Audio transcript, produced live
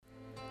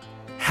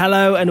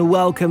Hello and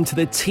welcome to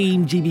the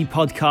Team GB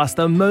podcast,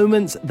 the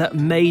moments that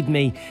made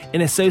me,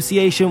 in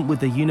association with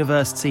the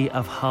University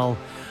of Hull.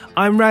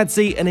 I'm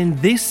Radzi, and in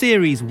this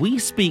series, we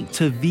speak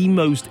to the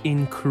most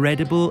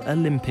incredible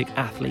Olympic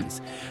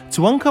athletes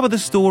to uncover the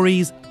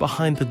stories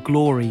behind the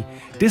glory,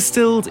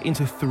 distilled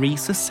into 3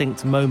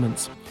 succinct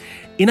moments.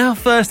 In our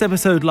first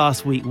episode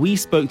last week, we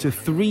spoke to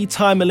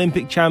 3-time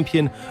Olympic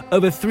champion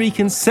over 3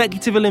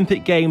 consecutive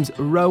Olympic Games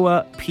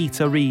rower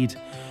Peter Reid,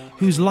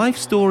 whose life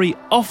story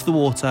off the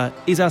water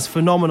is as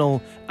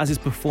phenomenal as his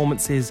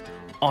performances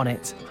on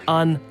it.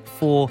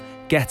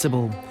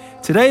 Unforgettable.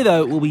 Today,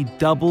 though, will be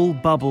double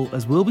bubble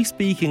as we'll be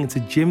speaking to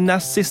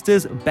gymnast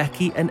sisters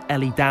Becky and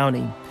Ellie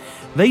Downie.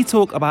 They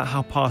talk about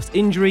how past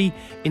injury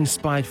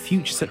inspired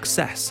future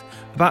success,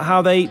 about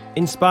how they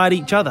inspired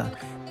each other.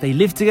 They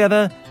live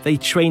together, they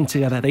train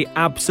together, they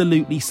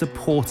absolutely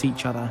support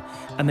each other,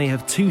 and they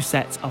have 2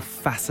 sets of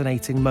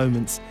fascinating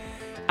moments.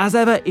 As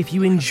ever, if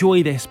you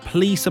enjoy this,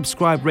 please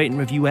subscribe, rate and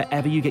review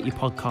wherever you get your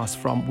podcasts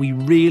from. We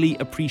really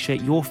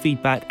appreciate your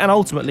feedback, and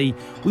ultimately,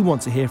 we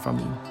want to hear from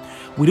you.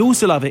 We'd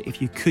also love it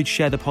if you could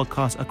share the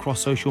podcast across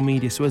social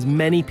media so as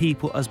many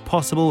people as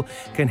possible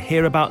can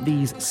hear about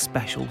these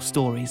special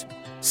stories.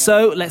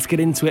 So let's get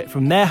into it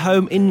from their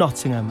home in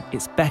Nottingham.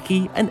 It's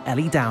Becky and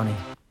Ellie Downie.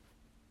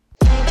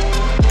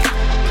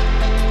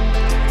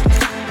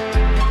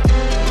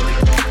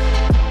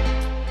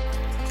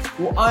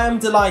 Well, I am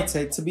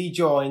delighted to be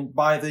joined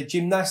by the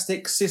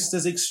gymnastics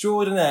sisters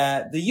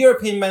extraordinaire, the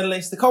European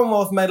medalist, the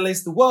Commonwealth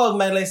medalist, the world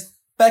medalist,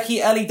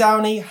 Becky, Ellie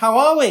Downie. How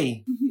are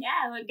we?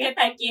 Yeah, we're good,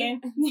 thank you.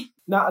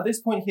 Now, at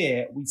this point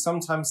here, we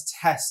sometimes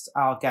test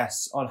our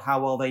guests on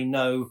how well they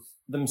know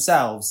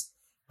themselves.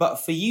 But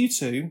for you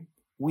two,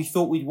 we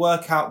thought we'd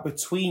work out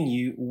between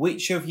you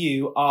which of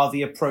you are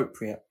the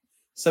appropriate.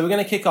 So we're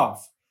going to kick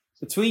off.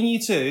 Between you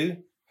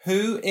two,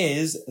 who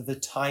is the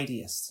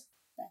tidiest?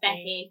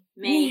 Becky,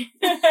 me.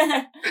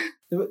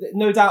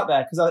 No doubt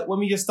there, because when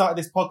we just started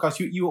this podcast,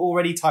 you were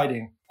already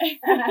tidying.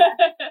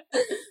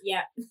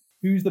 Yeah.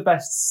 Who's the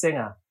best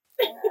singer?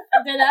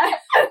 I don't know.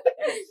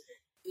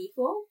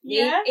 Equal?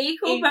 Yeah.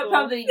 Equal, but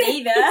probably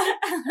neither.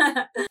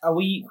 Are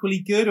we equally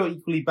good or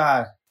equally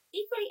bad?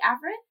 Equally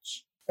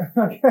average.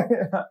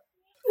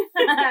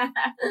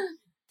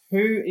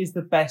 Who is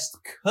the best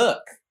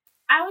cook?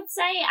 I would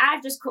say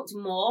I've just cooked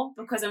more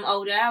because I'm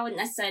older. I wouldn't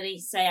necessarily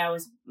say I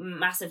was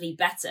massively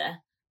better.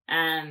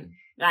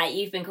 Like,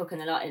 you've been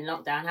cooking a lot in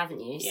lockdown, haven't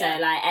you? Yeah.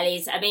 So, like,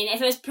 Ellie's, I mean,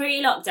 if it was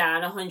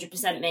pre-lockdown,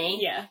 100% me.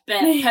 Yeah.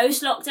 But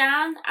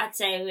post-lockdown, I'd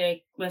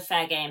say we're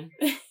fair game.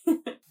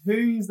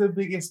 Who's the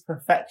biggest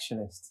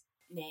perfectionist?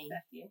 Me.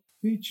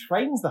 Who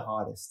trains the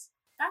hardest?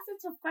 That's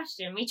a tough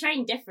question. We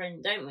train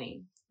different, don't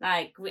we?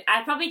 Like,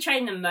 I probably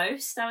train the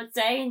most, I would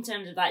say, in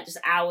terms of, like, just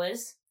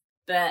hours.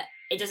 But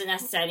it doesn't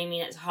necessarily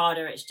mean it's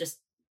harder. It's just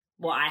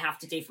what I have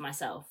to do for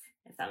myself,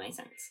 if that makes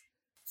sense.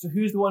 So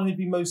who's the one who'd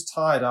be most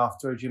tired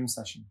after a gym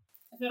session?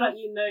 I feel like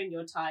you know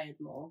you're tired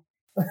more.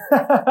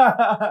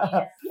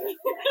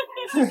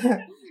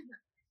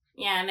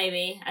 Yeah,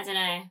 maybe. I don't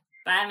know.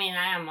 But I mean,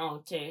 I am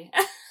old too.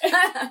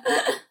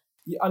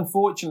 Yeah,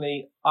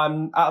 unfortunately,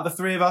 I'm out of the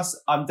 3 of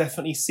us, I'm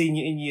definitely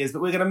senior in years,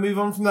 but we're going to move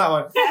on from that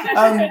one.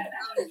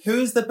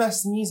 Who's the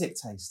best music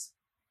taste?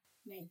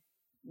 Me.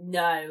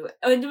 No.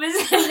 It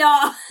was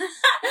not.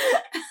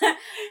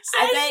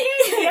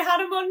 Excuse me,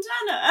 Hannah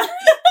Montana.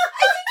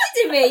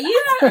 To me,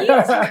 you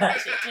have that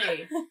shit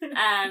too.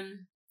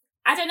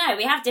 I don't know.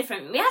 We have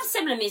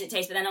similar music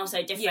tastes, but then also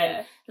different.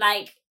 Yeah.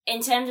 Like,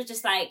 in terms of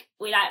just like,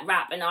 we like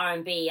rap and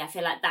R&B, I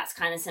feel like that's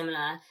kind of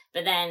similar.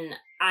 But then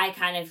I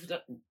kind of,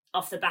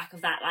 off the back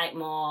of that, like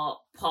more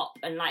pop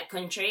and like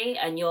country,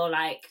 and you're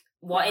like,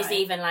 what is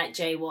even like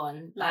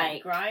J1?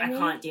 Like I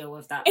can't deal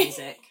with that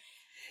music.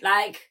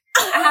 Like,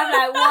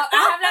 I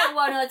have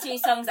 1 or 2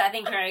 songs that I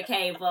think are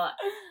okay, but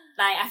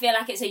like I feel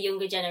like it's a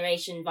younger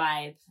generation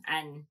vibe,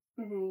 and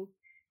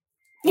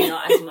you're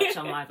not as much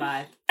on my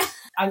vibe.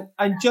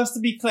 And just to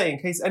be clear, in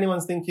case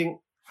anyone's thinking,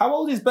 how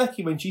old is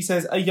Becky when she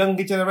says a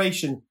younger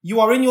generation? You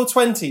are in your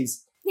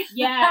 20s.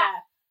 Yeah.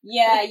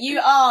 Yeah, you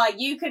are.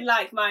 You could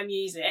like my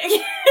music.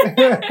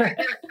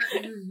 And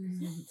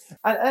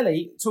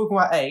Ellie, talking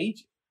about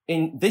age,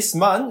 in this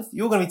month,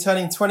 you're going to be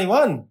turning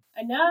 21.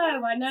 I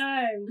know.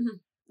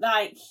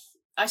 Like,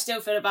 I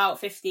still feel about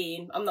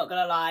 15. I'm not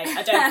going to lie.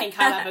 I don't think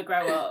I'll ever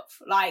grow up.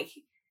 Like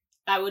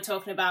we're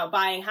talking about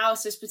buying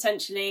houses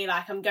potentially.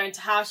 Like, I'm going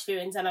to house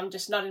viewings and I'm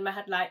just nodding my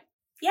head like,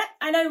 yeah,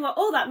 I know what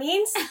all that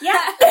means.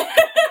 Yeah.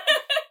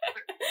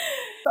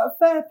 But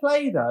fair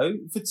play, though,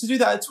 to do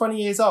that at 20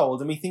 years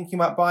old and be thinking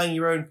about buying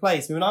your own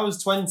place. I mean, when I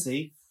was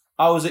 20,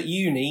 I was at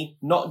uni,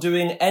 not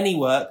doing any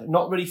work,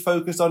 not really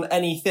focused on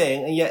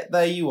anything, and yet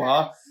there you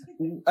are,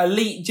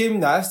 elite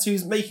gymnast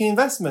who's making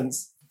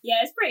investments.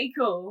 Yeah, it's pretty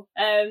cool.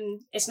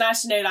 It's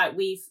nice to know, like,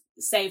 we've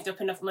saved up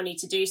enough money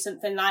to do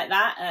something like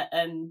that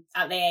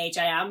at the age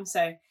I am.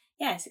 So,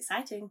 yeah, it's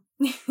exciting.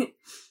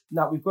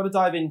 Now, we've got to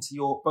dive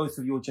into both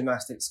of your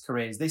gymnastics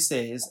careers. This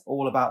is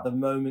all about the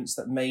moments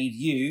that made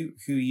you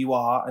who you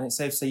are. And it's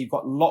safe to say you've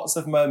got lots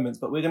of moments,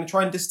 but we're going to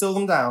try and distill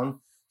them down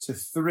to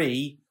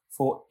 3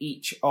 for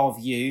each of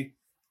you.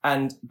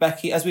 And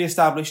Becky, as we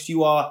established,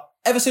 you are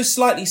ever so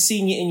slightly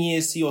senior in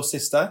years to your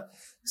sister.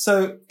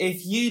 So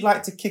if you'd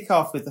like to kick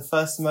off with the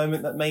first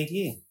moment that made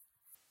you.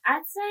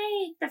 I'd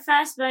say the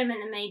first moment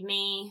that made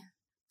me,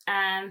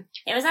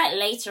 it was like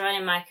later on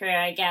in my career,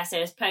 I guess. It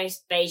was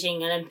post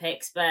Beijing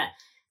Olympics, but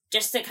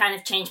just to kind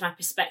of change my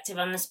perspective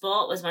on the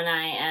sport was when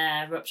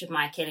I ruptured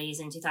my Achilles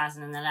in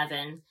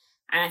 2011.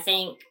 And I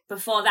think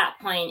before that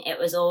point, it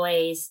was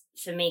always,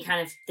 for me,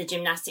 kind of the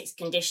gymnastics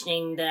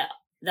conditioning, the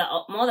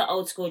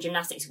old school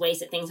gymnastics ways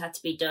that things had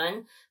to be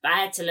done. But I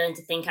had to learn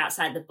to think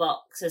outside the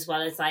box, as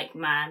well as like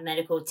my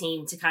medical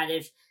team, to kind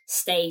of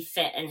stay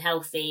fit and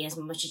healthy as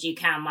much as you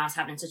can whilst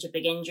having such a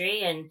big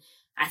injury. And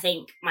I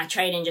think my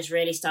training just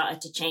really started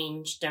to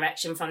change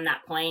direction from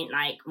that point,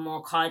 like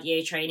more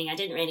cardio training. I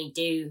didn't really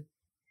do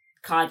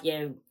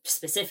cardio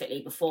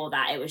specifically before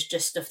that. It was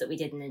just stuff that we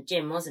did in the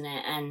gym, wasn't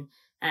it? And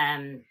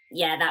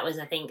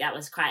I think that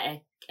was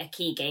quite a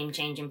key game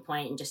changing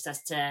point, and just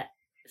as to,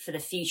 for the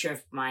future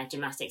of my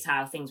gymnastics,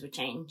 how things would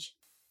change.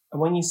 And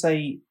when you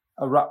say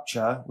a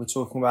rupture, we're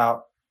talking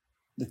about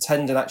the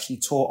tendon actually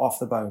tore off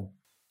the bone.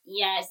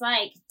 Yeah, it's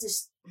like,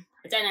 just,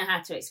 I don't know how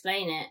to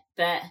explain it,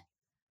 but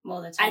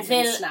more the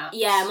tendon snaps.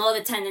 Yeah, more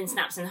the tendon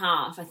snaps in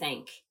half, I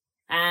think.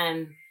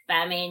 But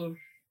I mean,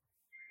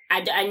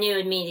 I knew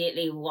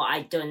immediately what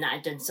I'd done, that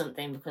I'd done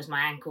something, because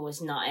my ankle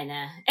was not in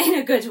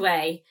a good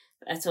way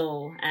at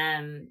all.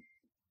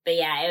 But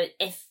yeah,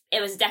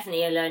 it was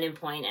definitely a learning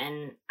point,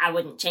 and I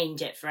wouldn't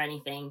change it for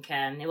anything.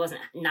 It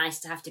wasn't nice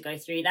to have to go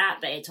through that,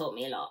 but it taught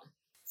me a lot.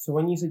 So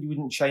when you said you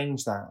wouldn't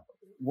change that,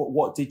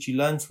 what did you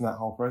learn from that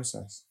whole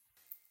process?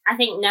 I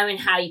think knowing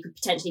how you could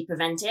potentially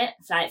prevent it.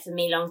 Like for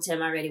me, long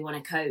term, I really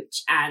want to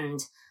coach, and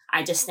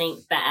I just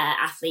think better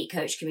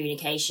athlete-coach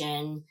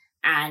communication,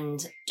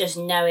 and just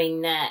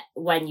knowing that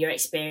when you're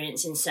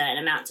experiencing certain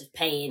amounts of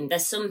pain,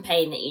 there's some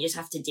pain that you just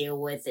have to deal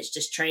with that's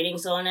just training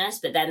soreness,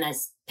 but then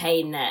there's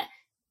pain that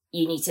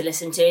you need to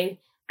listen to,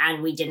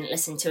 and we didn't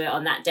listen to it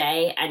on that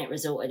day, and it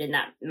resulted in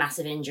that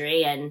massive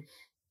injury. And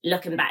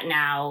looking back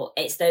now,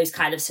 it's those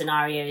kind of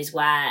scenarios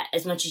where,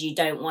 as much as you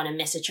don't want to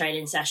miss a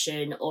training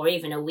session or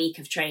even a week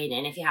of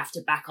training, if you have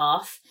to back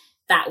off,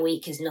 that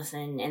week is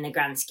nothing in the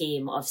grand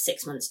scheme of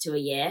 6 months to a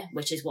year,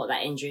 which is what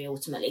that injury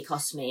ultimately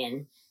cost me.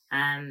 And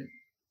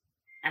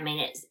I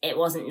mean, it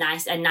wasn't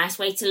a nice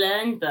way to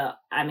learn, but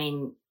I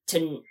mean,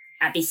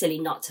 I'd be silly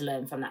not to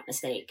learn from that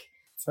mistake.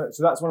 So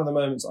that's one of the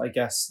moments, I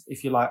guess,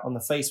 if you like, on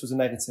the face was a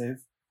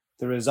negative,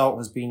 the result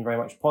has been very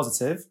much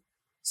positive.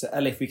 So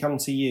Ellie, if we come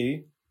to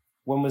you,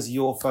 when was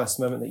your first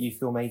moment that you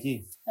feel made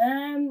you?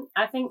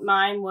 I think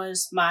mine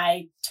was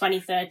my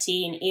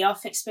 2013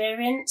 EOF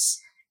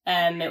experience.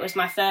 It was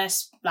my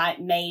first like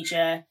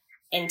major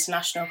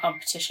international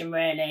competition,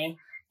 really,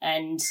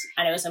 and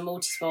it was a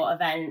multi-sport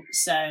event,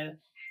 so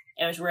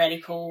it was really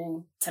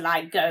cool to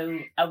like go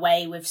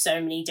away with so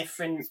many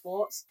different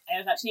sports. It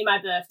was actually my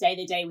birthday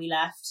the day we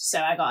left, so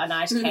I got a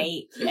nice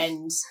cake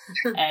and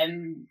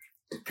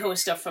cool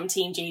stuff from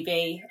Team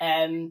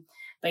GB.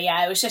 But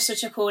yeah, it was just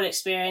such a cool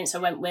experience. I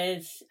went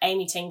with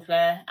Amy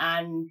Tinkler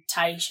and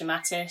Taisha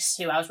Mattis,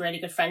 who I was really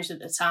good friends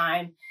with at the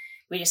time.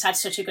 We just had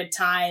such a good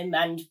time,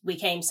 and we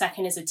came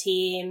second as a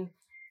team.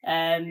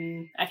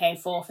 I came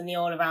fourth in the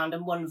all-around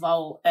and one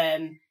vault.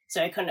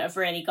 So it couldn't have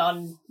really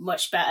gone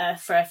much better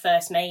for a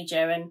first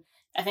major. And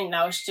I think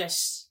that was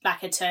just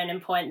like a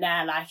turning point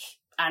there. Like,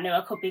 I knew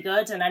I could be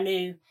good, and I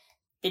knew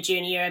the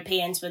Junior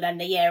Europeans were then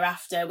the year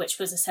after, which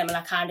was a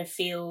similar kind of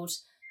field.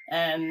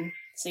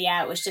 So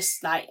yeah, it was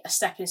just like a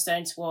stepping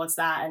stone towards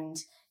that. And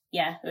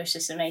yeah, it was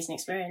just an amazing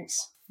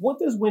experience. What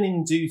does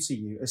winning do to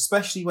you,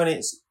 especially when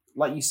it's,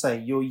 like you say,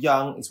 you're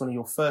young, it's one of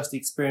your first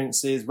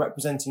experiences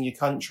representing your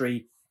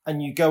country,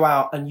 and you go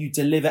out and you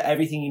deliver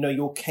everything you know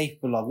you're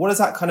capable of? What does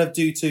that kind of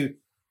do to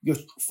your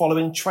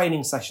following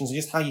training sessions and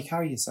just how you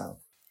carry yourself?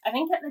 I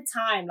think at the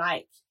time,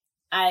 like,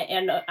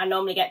 I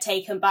normally get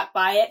taken back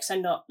by it, because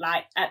I'm not,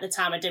 like, at the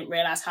time I didn't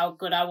realise how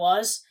good I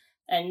was.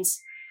 And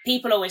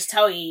people always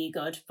tell you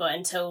you're good, but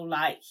until,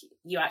 like,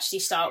 you actually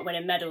start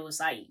winning medals,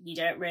 like, you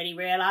don't really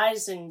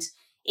realise. And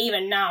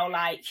even now,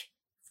 like,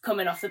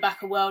 coming off the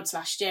back of Worlds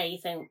last year, you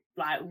think,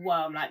 like, whoa,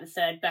 I'm like the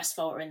third best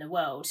vaulter in the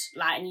world.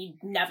 Like, and you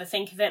never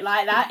think of it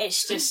like that.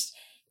 It's just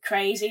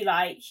crazy.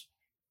 Like,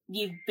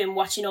 you've been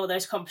watching all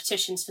those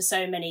competitions for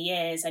so many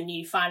years, and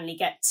you finally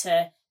get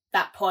to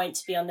that point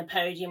to be on the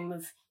podium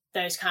with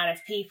those kind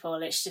of people.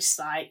 It's just,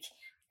 like,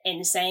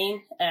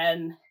 insane.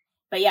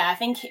 But yeah, I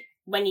think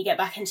when you get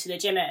back into the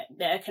gym,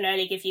 it can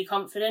only give you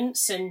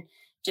confidence and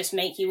just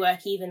make you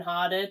work even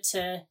harder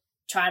to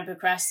try and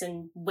progress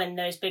and win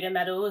those bigger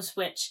medals,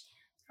 which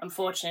I'm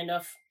fortunate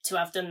enough to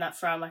have done that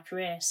throughout my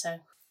career. So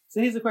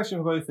here's a question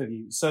for both of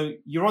you. So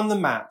you're on the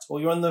mat, or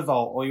you're on the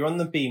vault, or you're on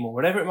the beam, or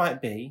whatever it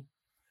might be.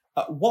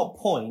 At what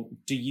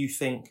point do you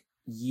think,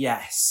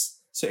 yes?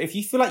 So if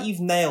you feel like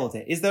you've nailed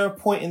it, is there a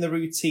point in the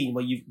routine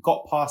where you've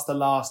got past the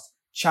last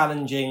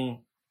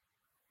challenging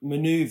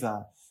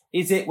maneuver?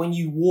 Is it when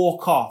you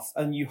walk off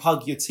and you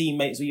hug your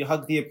teammates or you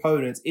hug the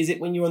opponents? Is it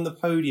when you're on the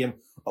podium?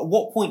 At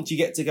what point do you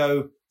get to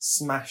go,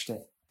 smashed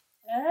it?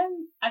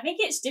 I think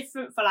it's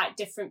different for like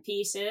different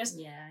pieces.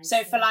 Yeah.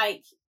 So for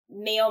like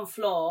me on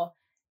floor,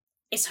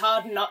 it's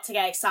hard not to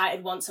get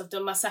excited once I've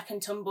done my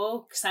second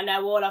tumble, because I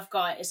know all I've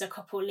got is a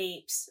couple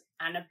leaps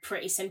and a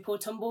pretty simple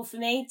tumble for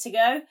me to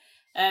go.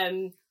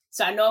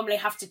 So I normally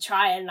have to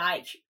try and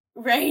like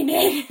rein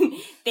in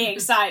the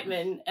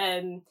excitement.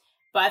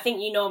 But I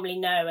think you normally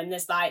know, and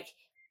there's like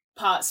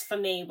parts for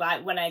me,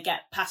 like when I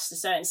get past a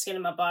certain skill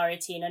in my bar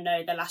routine, I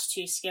know the last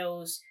two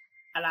skills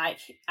are like,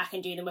 I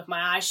can do them with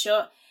my eyes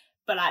shut.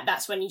 But like,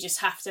 that's when you just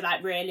have to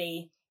like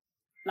really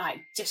like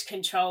just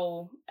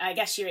control, I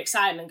guess, your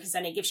excitement, because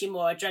then it gives you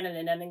more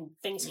adrenaline and then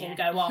things can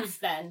go off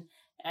then.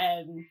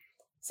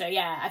 So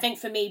yeah, I think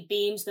for me,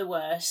 beam's the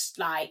worst.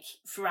 Like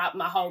throughout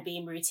my whole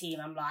beam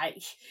routine, I'm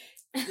like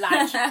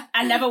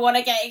I never want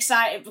to get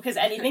excited because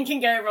anything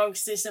can go wrong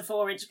because it's a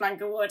 4-inch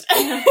plank of wood.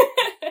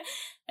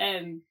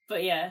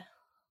 But yeah,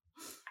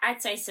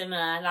 I'd say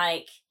similar.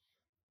 Like,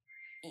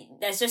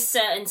 there's just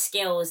certain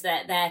skills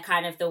that they're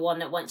kind of the one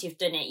that once you've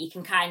done it, you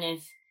can kind of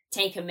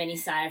take a mini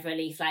sigh of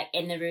relief, like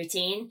in the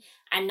routine.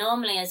 And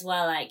normally as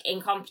well, like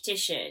in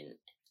competition,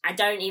 I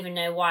don't even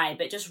know why,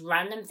 but just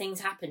random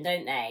things happen,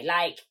 don't they?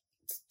 Like,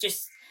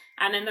 just,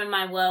 I remember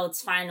my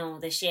world's final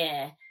this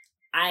year,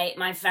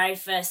 my very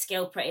first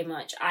skill, pretty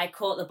much, I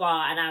caught the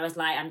bar and I was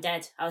like, I'm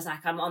dead. I was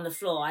like, I'm on the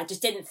floor. I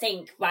just didn't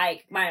think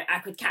like I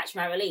could catch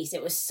my release.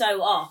 It was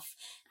so off.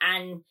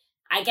 And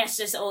I guess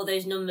just all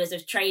those numbers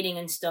of training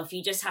and stuff,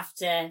 you just have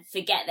to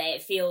forget that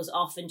it feels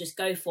off and just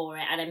go for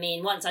it. And I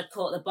mean, once I'd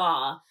caught the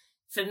bar,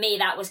 for me,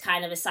 that was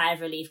kind of a sigh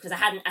of relief, because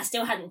I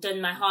still hadn't done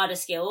my harder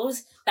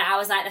skills, but I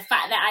was like, the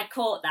fact that I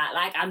caught that,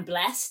 like, I'm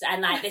blessed,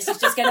 and like, this is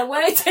just going to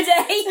work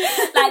today.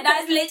 Like,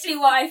 that's literally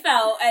what I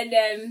felt. And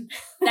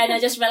then I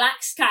just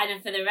relaxed kind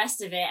of for the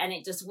rest of it, and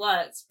it just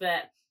worked.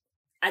 But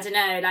I don't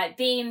know, like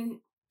beam,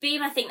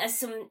 I think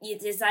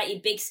there's like your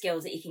big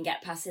skills that you can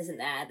get past, isn't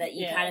there? That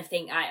you kind of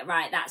think,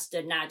 right, that's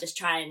done now, just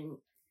try and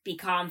be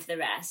calm for the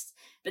rest.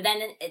 But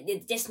then the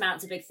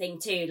dismount's a big thing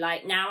too.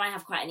 Like, now I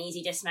have quite an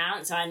easy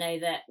dismount, so I know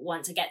that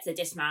once I get to the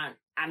dismount,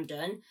 I'm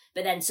done.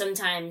 But then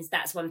sometimes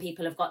that's when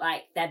people have got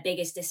like their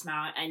biggest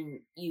dismount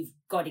and you've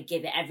got to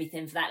give it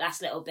everything for that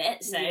last little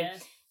bit. So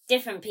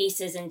different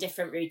pieces and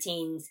different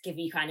routines give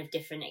you kind of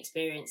different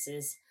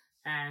experiences.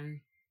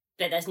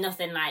 But there's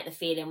nothing like the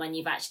feeling when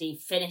you've actually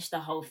finished the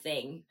whole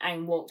thing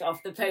and walked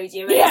off the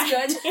podium. It's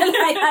good.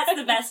 Like, that's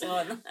the best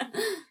one.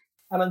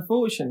 And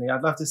unfortunately,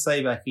 I'd love to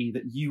say, Becky,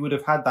 that you would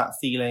have had that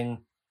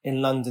feeling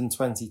in London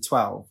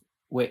 2012,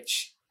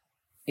 which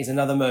is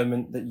another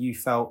moment that you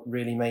felt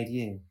really made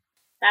you.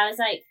 That was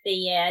like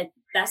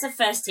that's the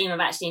first team I've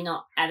actually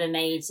not ever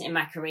made in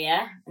my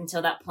career.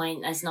 Until that point,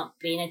 there's not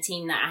been a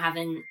team that I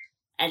haven't,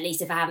 at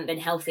least if I haven't been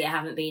healthy, I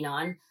haven't been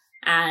on.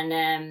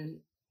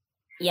 And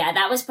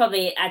that was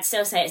probably, I'd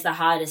still say it's the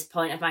hardest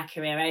point of my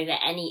career over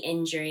any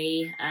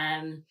injury,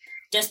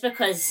 just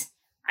because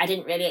I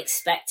didn't really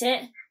expect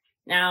it.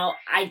 Now,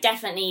 I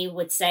definitely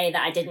would say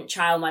that I didn't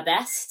trial my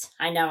best.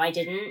 I know I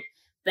didn't.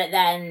 But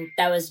then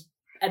there was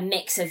a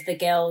mix of the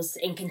girls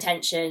in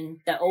contention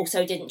that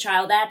also didn't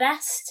trial their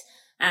best.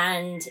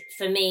 And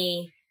for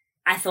me,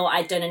 I thought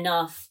I'd done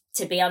enough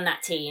to be on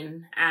that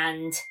team.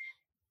 And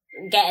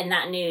getting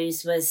that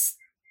news was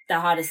the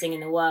hardest thing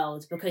in the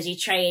world, because you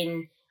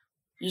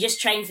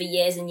just train for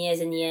years and years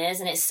and years.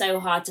 And it's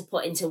so hard to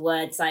put into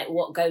words like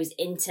what goes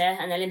into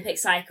an Olympic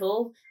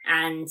cycle.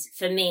 And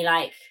for me,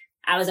 like,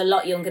 I was a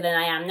lot younger than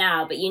I am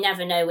now, but you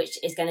never know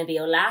which is going to be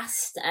your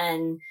last.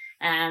 And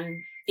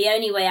the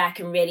only way I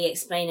can really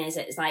explain it is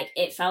it's like,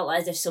 it felt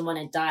as if someone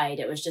had died.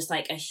 It was just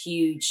like a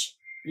huge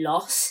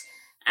loss.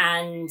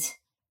 And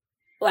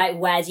like,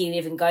 where do you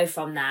even go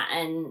from that?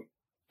 And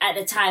at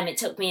the time, it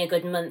took me a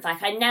good month.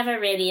 Like, I never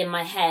really in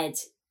my head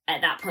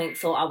at that point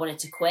thought I wanted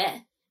to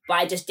quit, but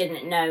I just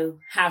didn't know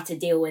how to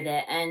deal with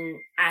it. And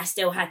I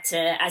still had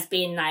to, as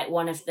being like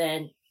one of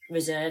the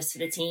reserves for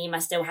the team, I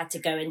still had to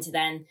go into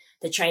then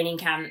the training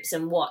camps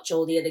and watch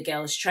all the other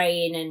girls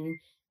train, and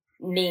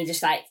me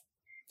just like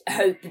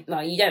hope,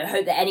 well, you don't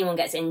hope that anyone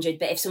gets injured,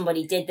 but if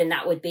somebody did, then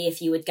that would be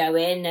if you would go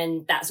in,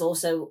 and that's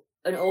also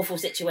an awful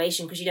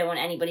situation because you don't want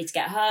anybody to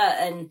get hurt.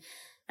 And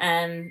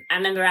I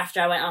remember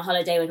after I went on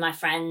holiday with my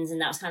friends,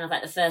 and that was kind of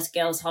like the first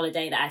girls'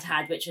 holiday that I'd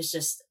had, which was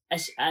just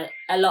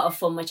a lot of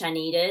fun, which I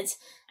needed.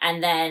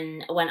 And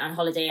then I went on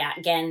holiday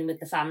again with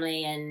the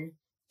family, and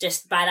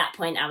just by that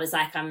point, I was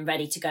like, I'm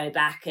ready to go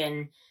back.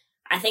 And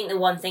I think the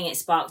one thing it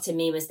sparked in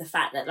me was the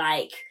fact that,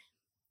 like,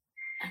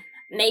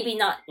 maybe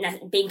not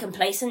being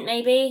complacent,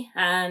 maybe.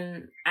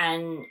 And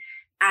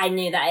I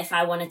knew that if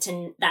I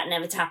wanted that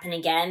never to happen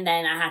again,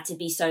 then I had to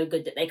be so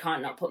good that they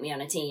can't not put me on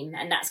a team.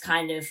 And that's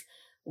kind of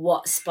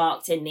what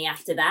sparked in me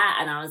after that.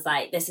 And I was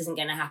like, this isn't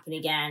going to happen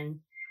again.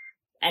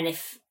 And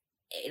if,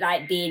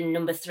 like, being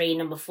number 3,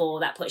 number 4,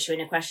 that puts you in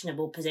a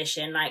questionable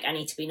position, like, I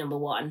need to be number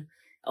 1.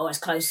 Or as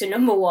close to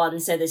number 1,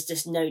 so there's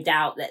just no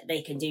doubt that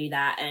they can do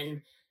that.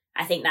 And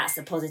I think that's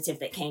the positive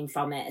that came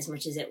from it, as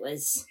much as it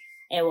was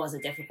a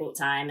difficult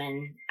time.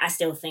 And I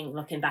still think,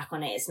 looking back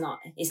on it, it's not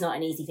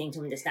an easy thing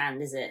to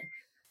understand, is it?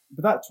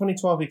 But that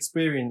 2012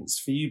 experience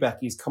for you,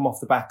 Becky, has come off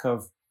the back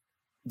of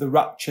the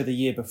rupture the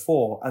year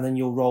before and then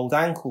your rolled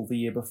ankle the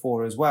year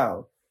before as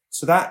well.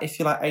 So that, if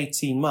you're like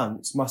 18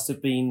 months, must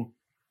have been,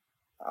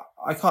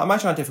 I can't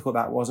imagine how difficult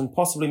that was, and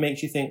possibly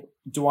makes you think,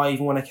 do I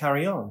even want to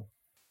carry on?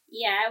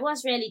 Yeah, it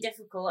was really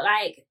difficult.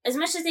 Like, as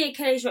much as the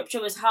Achilles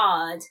rupture was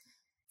hard,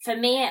 for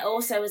me it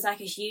also was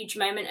like a huge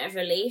moment of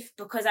relief,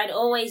 because I'd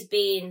always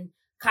been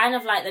kind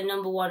of like the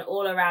number one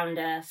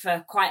all-arounder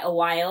for quite a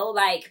while,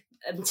 like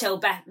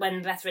until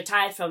when Beth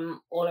retired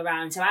from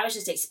all-around. So I was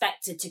just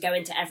expected to go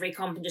into every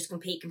comp and just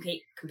compete.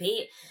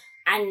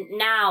 And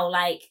now,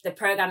 like, the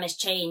program has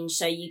changed,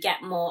 so you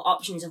get more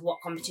options of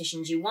what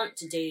competitions you want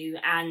to do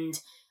and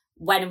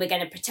when we're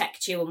going to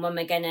protect you and when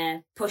we're going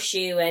to push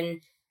you.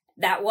 And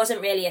that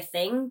wasn't really a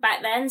thing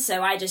back then.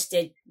 So I just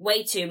did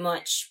way too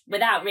much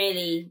without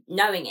really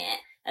knowing it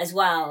as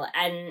well.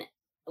 And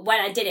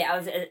when I did it,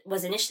 I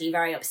was initially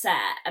very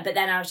upset. But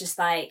then I was just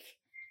like,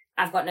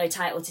 I've got no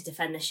title to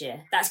defend this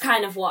year. That's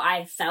kind of what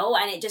I felt.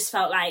 And it just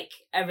felt like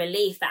a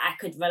relief that I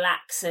could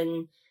relax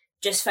and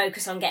just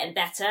focus on getting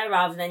better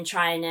rather than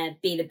trying to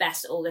be the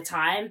best all the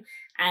time.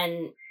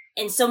 And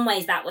in some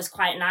ways that was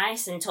quite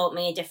nice and taught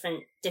me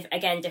different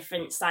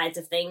sides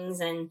of things.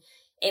 And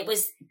it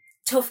was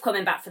tough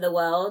coming back for the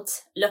world.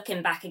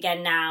 Looking back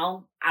again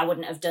now, I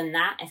wouldn't have done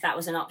that if that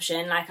was an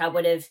option. Like, I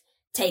would have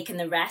taken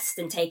the rest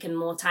and taken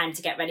more time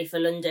to get ready for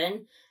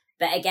London.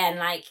 But again,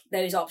 like,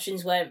 those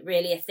options weren't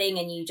really a thing,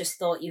 and you just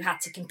thought you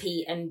had to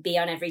compete and be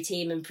on every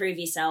team and prove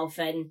yourself.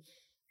 And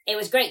it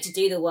was great to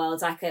do the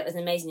Worlds. Like, it was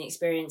an amazing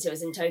experience. It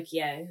was in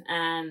Tokyo.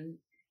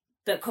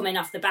 But coming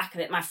off the back of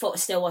it, my foot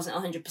still wasn't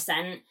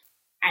 100%.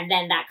 And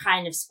then that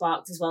kind of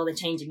sparked as well the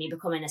change in me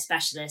becoming a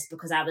specialist,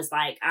 because I was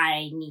like,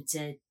 I need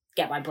to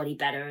get my body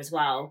better as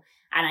well.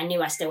 And I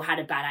knew I still had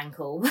a bad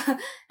ankle.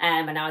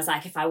 And I was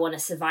like, if I want to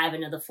survive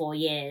another 4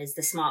 years,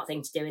 the smart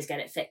thing to do is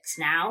get it fixed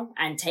now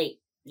and take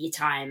your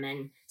time.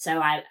 And so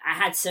I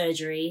had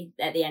surgery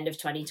at the end of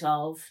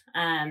 2012.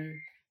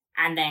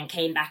 And then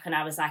came back and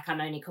I was like,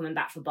 I'm only coming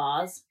back for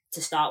bars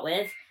to start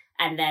with.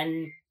 And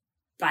then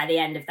by the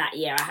end of that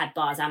year, I had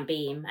bars and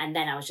beam. And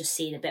then I was just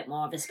seeing a bit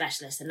more of a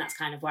specialist. And that's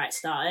kind of where it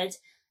started.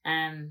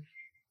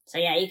 So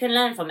yeah, you can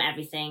learn from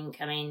everything.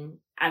 I mean,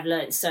 I've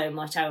learned so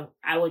much.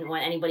 I wouldn't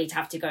want anybody to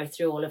have to go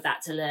through all of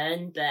that to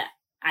learn. But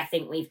I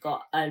think we've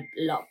got a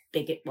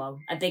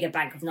bigger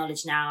bank of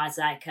knowledge now as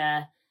like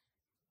a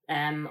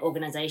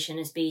organisation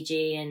as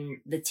BG, and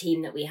the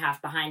team that we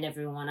have behind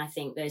everyone. I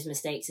think those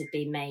mistakes have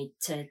been made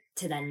to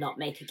then not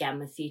make again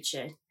with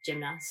future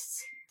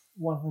gymnasts.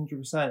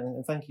 100%,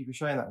 and thank you for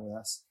sharing that with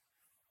us.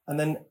 And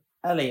then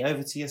Ellie,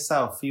 over to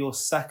yourself for your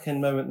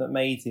second moment that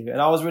made you.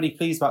 And I was really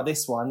pleased about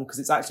this one because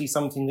it's actually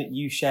something that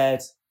you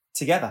shared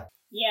together.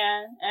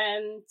 Yeah,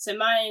 so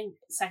my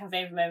second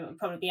favourite moment would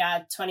probably be our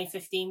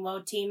 2015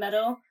 World Team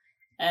Medal.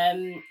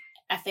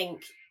 I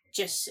think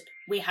just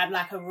we had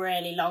like a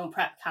really long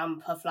prep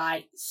camp of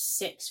like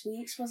 6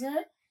 weeks, was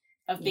it?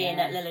 Of being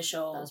at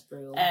Lilleshall. That was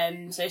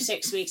brutal. So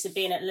 6 weeks of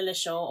being at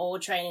Lilleshall, all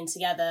training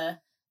together.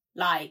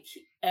 Like,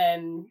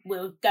 we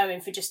were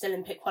going for just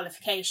Olympic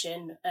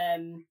qualification.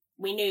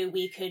 We knew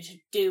we could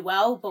do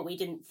well, but we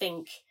didn't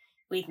think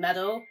we'd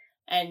medal.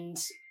 And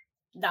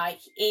like,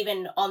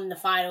 even on the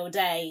final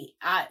day,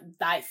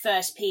 like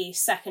first piece,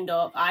 second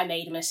up, I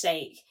made a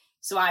mistake.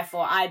 So I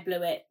thought I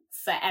blew it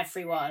for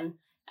everyone.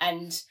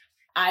 And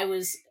I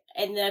was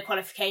in the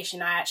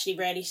qualification, I actually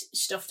really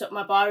stuffed up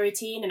my bar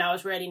routine, and I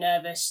was really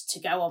nervous to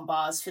go on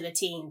bars for the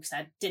team because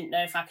I didn't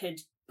know if I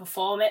could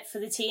perform it for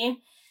the team.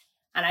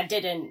 And I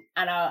didn't.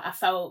 And I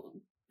felt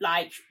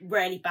like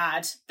really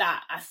bad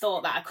that I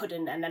thought that I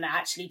couldn't, and then I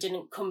actually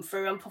didn't come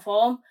through and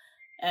perform.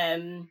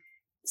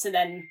 So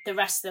then the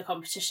rest of the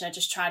competition, I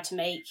just tried to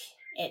make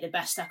it the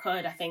best I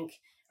could. I think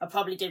I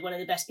probably did one of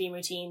the best beam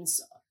routines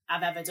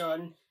I've ever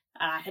done.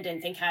 I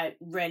didn't think I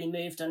really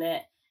moved on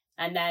it.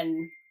 And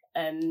then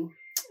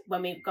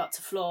when we got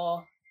to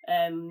floor,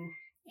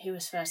 who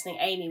was first? I think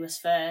Amy was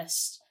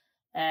first,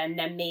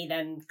 then me,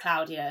 then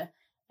Claudia.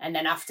 And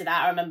then after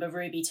that, I remember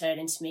Ruby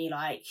turning to me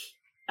like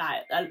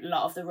a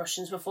lot of the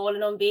Russians were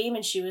falling on beam,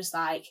 and she was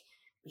like,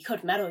 we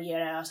could medal you.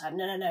 And I was like,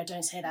 no,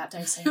 don't say that.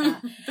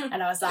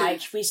 And I was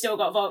like, we still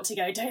got vault to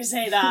go, don't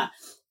say that.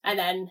 And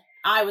then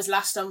I was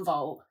last on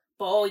vault,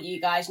 but all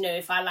you guys knew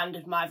if I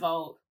landed my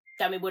vault,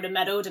 then we would have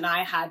medalled, and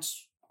I had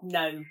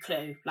no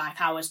clue. Like,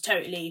 I was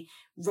totally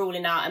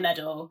ruling out a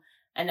medal,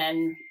 and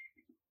then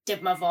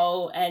did my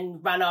vault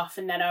and ran off.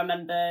 And then I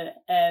remember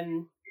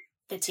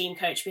the team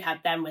coach we had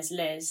then was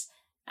Liz,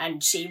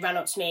 and she ran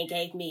up to me and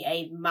gave me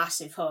a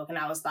massive hug. And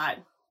I was like,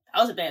 that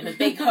was a bit of a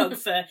big hug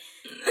for,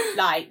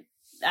 like,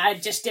 I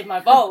just did my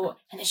vault.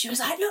 And then she was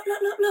like,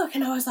 look.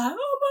 And I was like,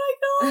 oh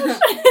my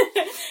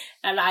gosh.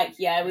 And like,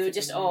 yeah, we were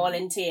just all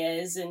in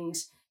tears and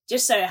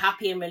just so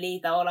happy and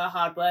relieved that all our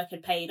hard work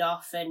had paid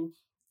off. And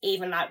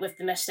even like with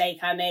the mistake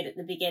I made at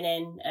the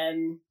beginning,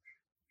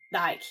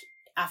 like,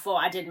 I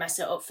thought I did mess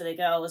it up for the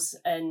girls,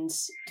 and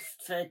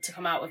to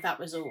come out with that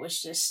result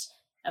was just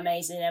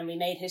amazing. And we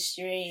made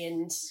history,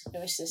 and it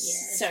was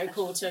just so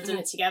cool to have done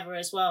it together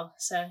as well.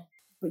 So,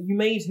 but you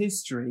made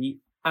history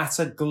at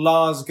a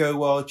Glasgow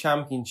World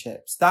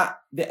Championships. That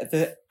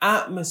the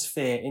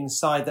atmosphere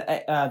inside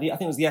the I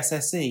think it was the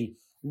SSE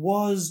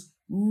was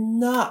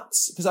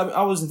nuts, because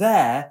I was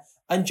there,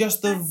 and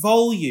just the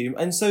volume.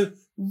 And so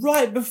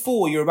right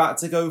before you're about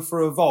to go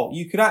for a vault,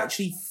 you could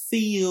actually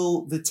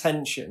feel the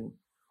tension.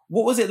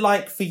 What was it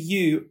like for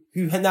you,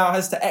 who now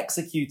has to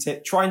execute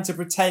it, trying to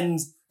pretend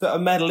that a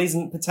medal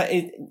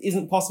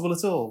isn't possible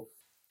at all?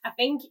 I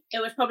think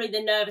it was probably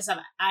the nervous I've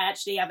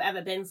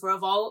ever been for a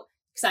vault,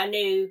 because I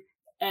knew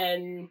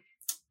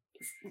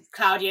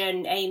Claudia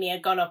and Amy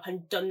had gone up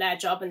and done their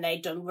job, and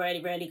they'd done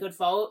really, really good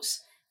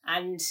vaults.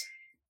 And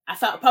I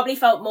probably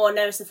felt more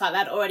nervous the fact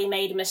that I'd already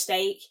made a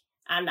mistake.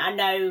 And I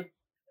know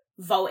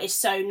vault is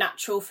so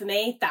natural for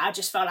me that I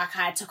just felt like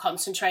I had to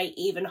concentrate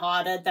even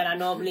harder than I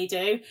normally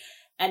do.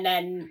 And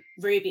then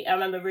I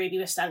remember Ruby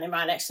was standing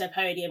right next to the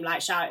podium,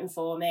 like shouting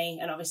for me,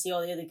 and obviously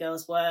all the other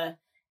girls were.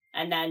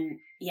 And then,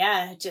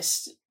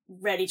 just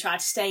really tried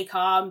to stay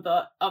calm.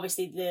 But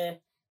obviously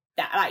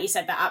like you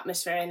said, the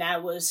atmosphere in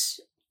there was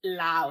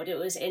loud. It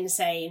was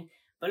insane.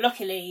 But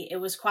luckily it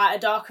was quite a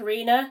dark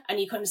arena, and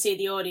you couldn't see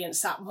the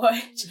audience that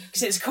much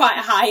because it's quite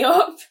high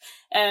up,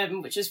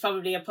 which was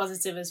probably a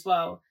positive as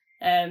well.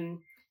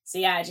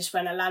 Just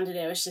when I landed,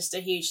 it was just a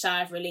huge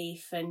sigh of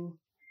relief, and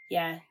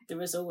the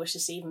result was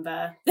just even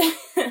better.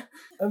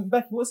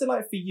 Becky, what's it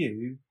like for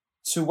you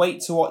to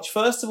wait to watch?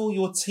 First of all,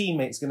 your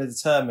teammate's going to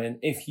determine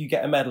if you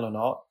get a medal or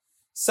not.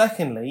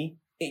 Secondly,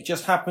 it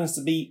just happens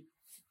to be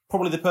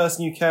probably the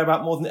person you care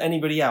about more than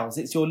anybody else.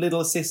 It's your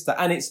little sister,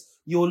 and it's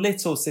your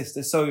little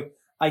sister. So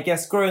I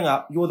guess growing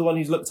up, you're the one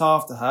who's looked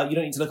after her. You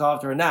don't need to look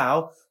after her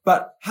now.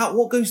 But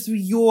what goes through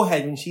your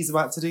head when she's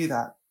about to do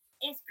that?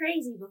 It's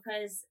crazy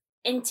because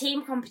in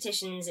team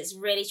competitions, it's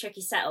really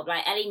tricky setup.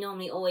 Like Ellie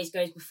normally always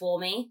goes before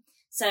me.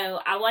 So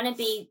I want to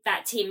be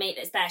that teammate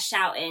that's there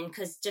shouting,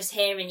 because just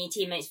hearing your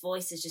teammates'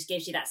 voices just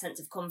gives you that sense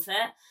of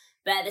comfort.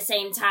 But at the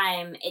same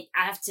time,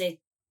 I have to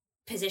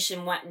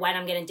position when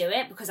I'm going to do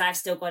it, because I've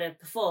still got to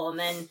perform.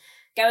 And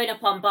going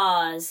up on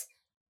bars,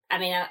 I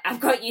mean, I've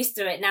got used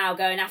to it now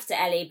going after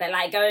Ellie, but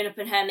like going up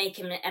and her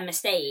making a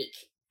mistake,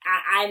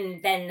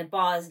 I'm then the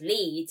bar's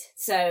lead.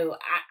 So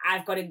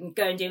I've got to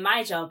go and do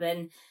my job.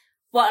 And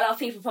what a lot of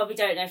people probably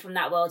don't know from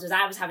that world was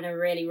I was having a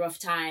really rough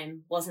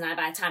time, wasn't I,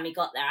 by the time we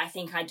got there? I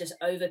think I just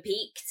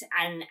over-peaked,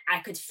 and I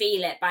could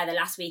feel it by the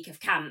last week of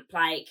camp.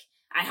 Like,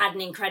 I had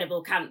an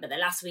incredible camp, but the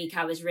last week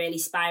I was really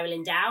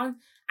spiralling down.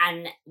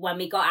 And when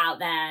we got out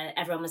there,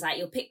 everyone was like,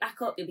 you'll pick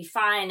back up, you'll be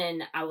fine.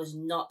 And I was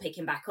not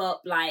picking back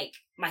up. Like,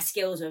 my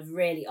skills were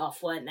really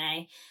off, weren't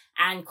they?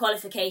 And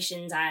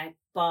qualifications,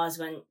 bars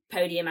went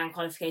podium and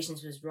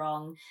qualifications was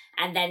wrong.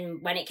 And then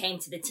when it came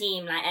to the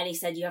team, like Ellie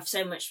said, you have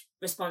so much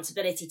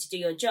responsibility to do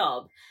your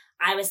job.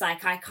 I was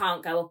like, I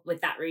can't go up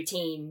with that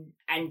routine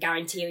and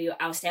guarantee you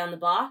I'll stay on the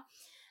bar.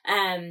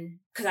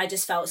 Because I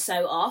just felt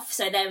so off.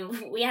 So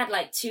then we had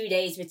like 2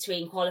 days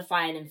between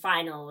qualifying and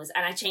finals,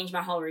 and I changed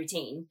my whole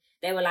routine.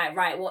 They were like,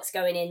 right, what's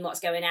going in,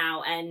 what's going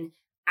out? And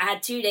I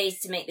had 2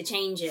 days to make the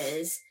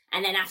changes.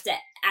 And then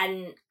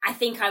and I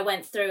think I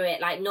went through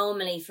it. Like,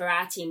 normally for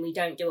our team, we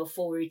don't do a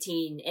full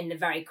routine in the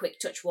very quick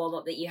touch warm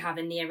up that you have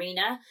in the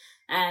arena.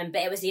 But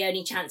it was the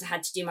only chance I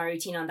had to do my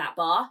routine on that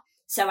bar.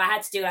 So I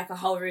had to do like a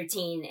whole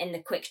routine in the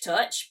quick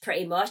touch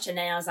pretty much. And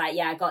then I was like,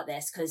 I got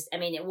this. Because, I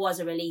mean, it was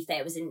a relief that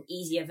it was an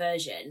easier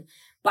version.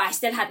 But I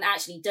still hadn't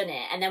actually done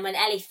it. And then when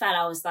Ellie fell,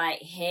 I was like,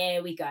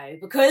 here we go.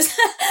 Because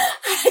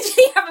I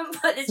actually haven't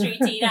put this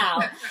routine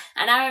out.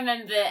 And I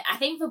remember, I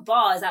think for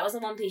bars, that was the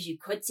one piece you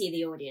could see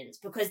the audience.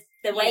 Because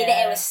the way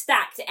that it was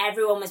stacked,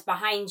 everyone was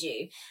behind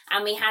you.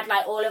 And we had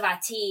like all of our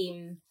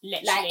team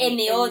like in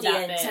the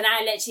audience. And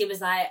I literally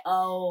was like,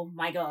 oh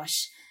my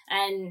gosh.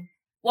 And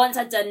once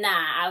I'd done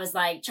that, I was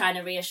like trying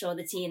to reassure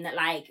the team that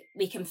like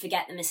we can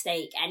forget the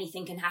mistake,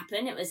 anything can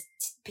happen. It was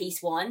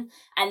piece one,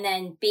 and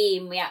then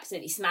beam, we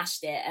absolutely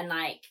smashed it, and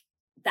like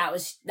that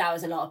was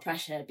a lot of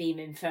pressure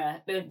beaming for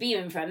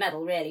a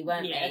medal, really,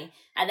 weren't we?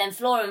 And then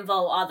floor and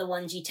vault are the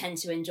ones you tend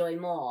to enjoy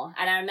more.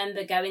 And I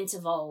remember going to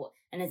vault,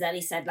 and as Ellie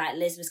said, like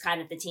Liz was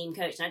kind of the team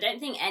coach, and I don't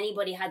think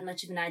anybody had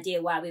much of an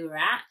idea where we were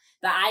at.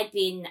 But I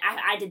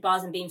did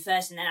bars and beam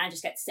first, and then I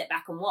just get to sit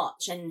back and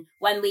watch. And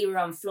when we were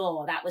on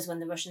floor, that was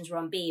when the Russians were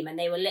on beam, and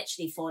they were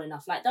literally falling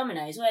off like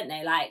dominoes, weren't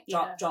they? Like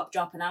drop, drop,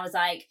 drop. And I was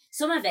like,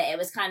 some of it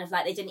was kind of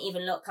like they didn't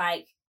even look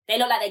like, they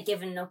looked like they'd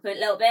given up a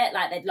little bit,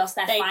 like they'd lost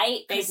their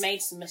fight. They'd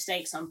made some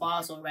mistakes on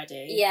bars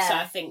already. Yeah. So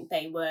I think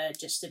they were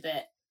just a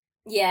bit...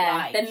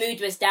 the mood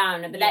was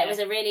down, but that was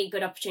a really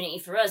good opportunity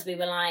for us. We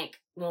were like,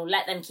 well,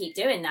 let them keep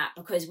doing that,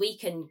 because we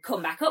can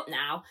come back up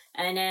now.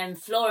 And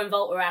floor and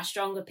vault were our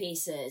stronger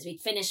pieces.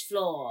 We'd finished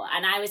floor,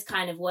 and I was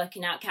kind of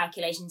working out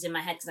calculations in my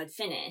head because I'd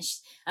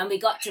finished. And we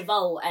got to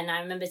vault, and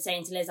I remember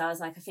saying to Liz, I was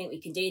like, I think we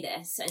can do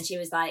this. And she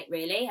was like,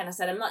 really? And I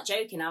said, I'm not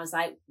joking. I was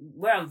like,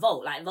 we're on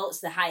vault. Like,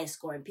 vault's the highest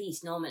scoring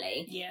piece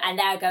normally. Yeah. And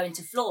they're going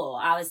to floor.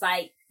 I was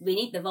like, we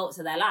need the vaults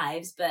of their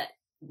lives, but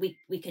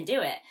we can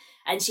do it.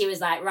 And she was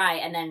like,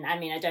 right. And then, I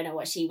mean, I don't know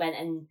what she went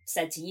and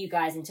said to you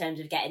guys in terms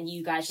of getting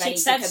you guys ready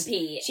to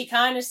compete. She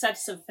kind of said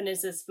something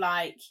as if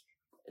like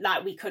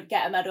we could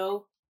get a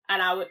medal.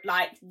 and I would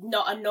like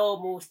not a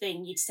normal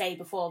thing you'd say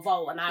before a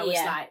vault, and I was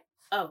like,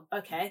 oh,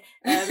 okay.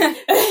 And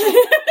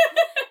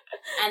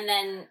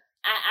then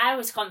I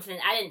was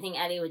confident. I didn't think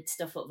Ellie would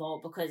stuff up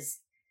vault because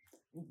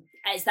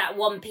it's that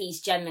one piece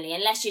generally,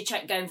 unless you're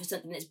going for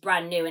something that's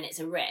brand new and it's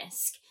a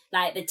risk.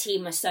 Like, the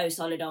team was so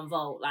solid on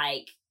vault,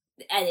 like,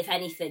 and if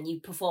anything, you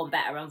perform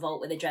better on vault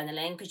with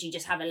adrenaline because you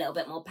just have a little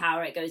bit more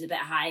power, it goes a bit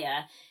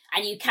higher,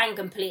 and you can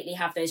completely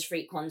have those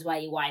freak ones where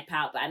you wipe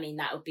out, but I mean,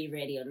 that would be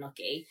really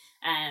unlucky.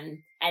 And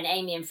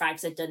Amy and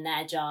Frags had done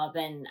their job,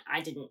 and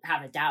I didn't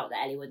have a doubt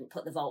that Ellie wouldn't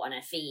put the vault on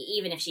her feet,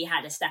 even if she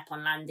had a step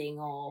on landing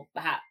or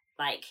perhaps,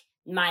 like,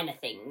 minor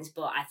things,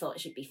 but I thought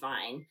she'd be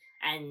fine.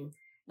 And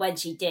when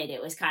she did,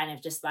 it was kind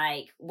of just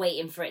like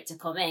waiting for it to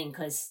come in,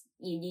 because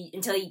you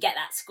until you get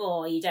that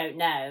score, you don't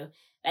know.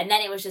 And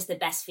then it was just the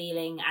best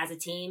feeling as a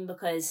team,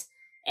 because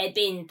it'd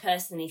been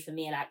personally for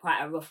me like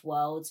quite a rough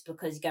world,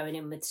 because going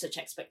in with such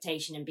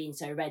expectation and being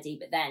so ready,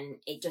 but then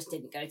it just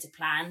didn't go to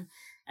plan.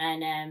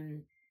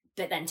 And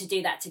but then to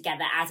do that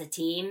together as a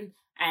team,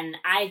 and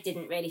I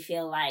didn't really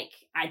feel like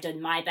I'd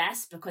done my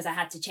best because I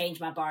had to change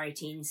my bar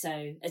routine.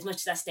 So as much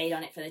as I stayed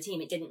on it for the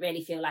team, it didn't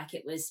really feel like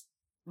it was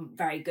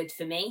very good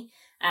for me.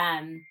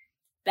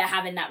 But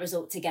having that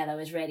result together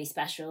was really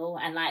special.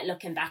 And like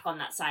looking back on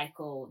that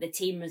cycle, the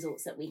team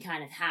results that we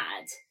kind of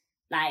had,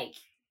 like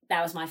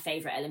that was my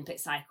favourite Olympic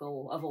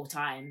cycle of all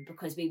time,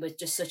 because we were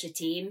just such a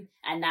team,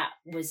 and that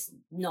was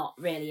not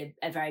really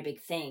a very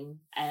big thing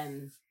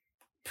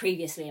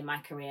previously in my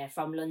career.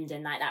 From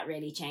London, like that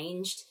really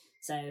changed.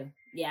 So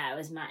yeah, it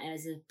was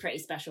a pretty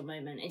special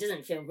moment. It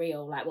doesn't feel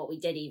real, like what we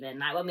did even.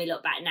 Like when we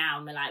look back now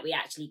and we're like, we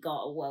actually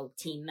got a world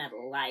team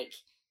medal, like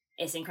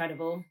it's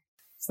incredible.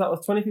 So that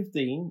was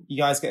 2015. You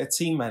guys get a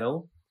team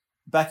medal.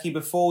 Becky,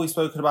 before we've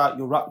spoken about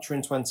your rupture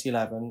in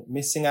 2011,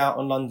 missing out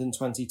on London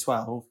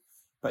 2012,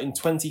 but in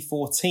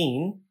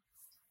 2014,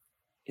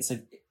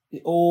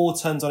 it all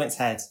turns on its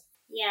head.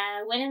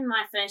 Yeah, winning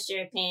my first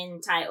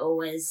European title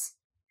was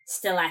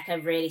still like a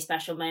really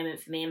special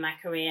moment for me in my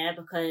career,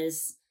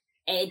 because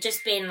it had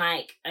just been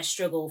like a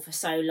struggle for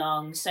so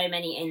long, so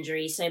many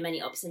injuries, so many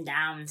ups and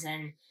downs,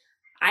 and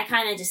I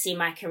kind of just see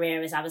my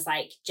career as I was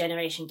like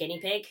generation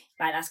guinea pig.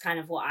 Like that's kind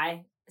of what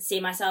I see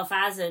myself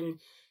as. And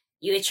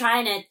you were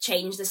trying to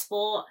change the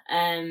sport.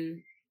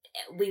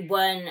 We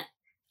weren't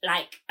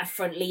like a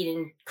front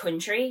leading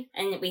country,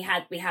 and we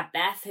had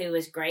Beth, who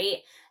was great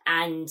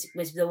and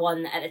was the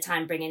one at the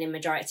time bringing in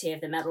majority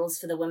of the medals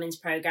for the women's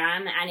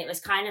program. And it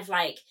was kind of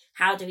like,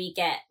 how do we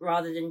get,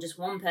 rather than just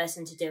one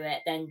person to do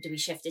it, then do we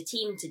shift a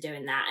team to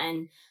doing that?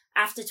 And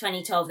after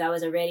 2012, there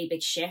was a really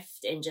big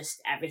shift in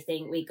just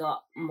everything. We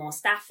got more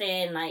staff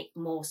in, like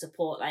more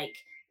support, like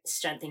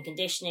strength and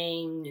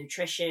conditioning,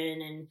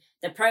 nutrition, and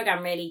the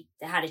program really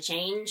had a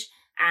change.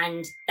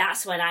 And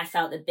that's when I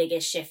felt the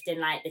biggest shift in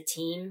like the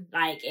team.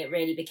 Like it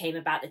really became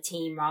about the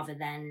team rather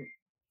than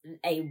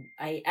an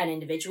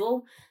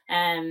individual.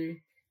 And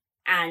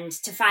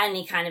to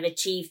finally kind of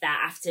achieve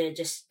that after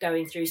just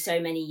going through so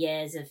many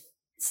years of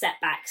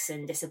setbacks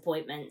and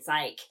disappointments,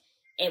 like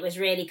it was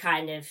really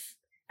kind of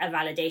a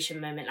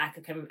validation moment, like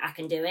I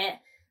can do it.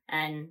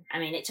 And I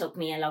mean, it took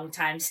me a long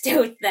time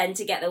still then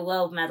to get the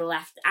world medal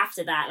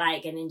after that,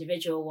 like an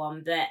individual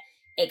one, but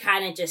it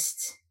kind of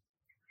just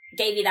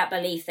gave you that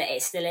belief that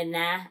it's still in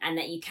there and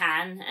that you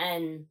can.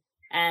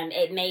 And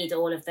it made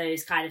all of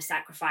those kind of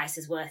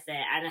sacrifices worth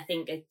it. And I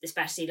think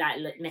especially like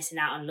missing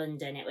out on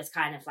London, it was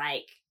kind of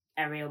like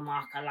a real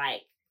marker,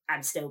 like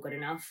I'm still good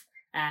enough.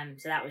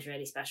 So that was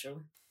really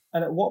special.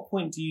 And at what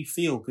point do you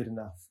feel good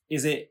enough?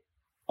 Is it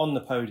on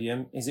the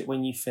podium? Is it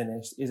when you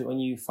finished? Is it when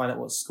you find out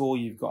what score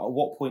you've got? At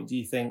what point do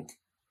you think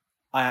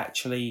I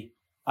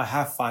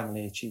have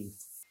finally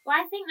achieved? Well,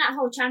 I think that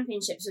whole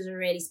championships was a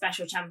really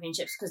special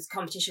championships because the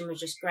competition was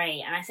just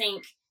great. And I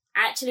think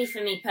actually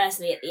for me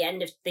personally, at the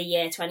end of the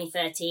year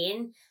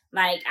 2013,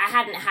 like I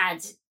hadn't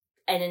had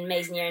an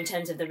amazing year in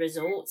terms of the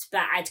results,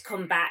 but I'd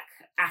come back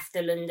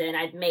after London.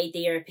 I'd made the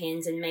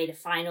Europeans and made a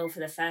final for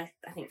the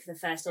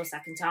first or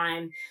second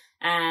time,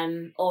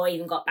 or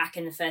even got back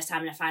in the first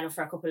time in a final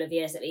for a couple of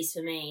years, at least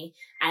for me.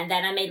 And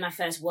then I made my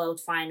first world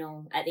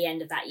final at the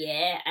end of that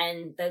year,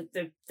 and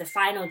the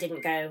final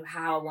didn't go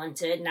how I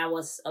wanted, and I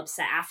was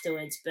upset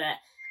afterwards. But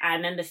I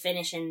remember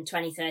finishing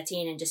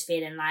 2013 and just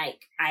feeling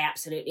like I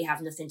absolutely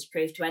have nothing to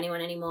prove to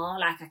anyone anymore.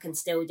 Like I can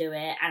still do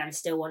it, and I'm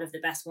still one of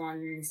the best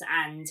ones.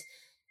 And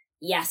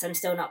yes, I'm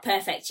still not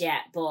perfect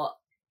yet, but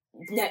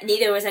no,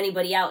 neither was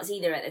anybody else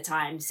either at the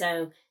time.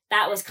 So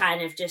that was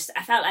kind of just,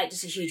 I felt like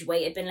just a huge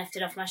weight had been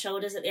lifted off my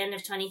shoulders at the end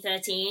of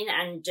 2013,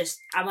 and just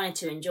I wanted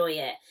to enjoy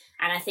it.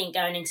 And I think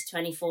going into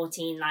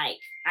 2014, like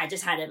I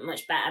just had a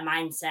much better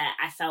mindset.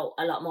 I felt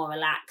a lot more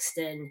relaxed,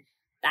 and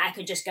that I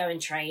could just go and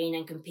train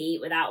and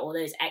compete without all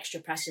those extra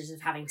pressures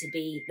of having to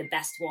be the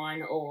best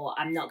one, or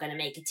I'm not going to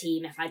make a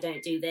team if I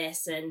don't do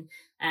this. And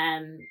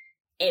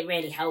it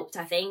really helped,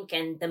 I think.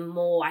 And the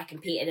more I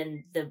competed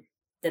and the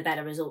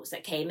better results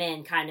that came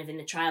in kind of in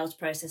the trials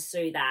process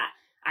through that,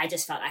 I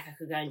just felt like I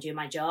could go and do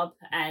my job.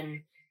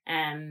 And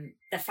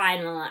The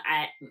final,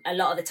 a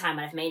lot of the time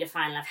when I've made a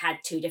final, I've had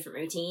 2 different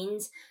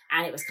routines,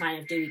 and it was kind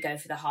of, do we go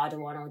for the harder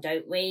one or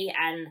don't we?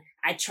 And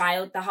I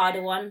trialed the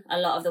harder one a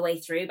lot of the way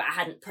through, but I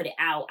hadn't put it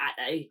out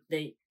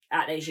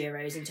at those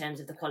Euros in terms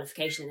of the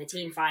qualification and the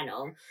team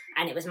final,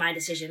 and it was my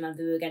decision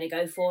whether we were going to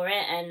go for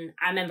it. And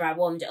I remember I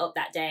warmed it up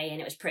that day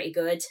and it was pretty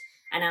good,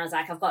 and I was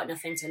like, I've got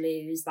nothing to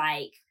lose.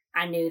 Like,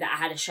 I knew that I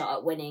had a shot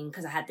at winning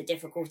because I had the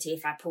difficulty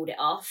if I pulled it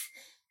off.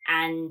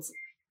 And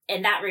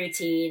in that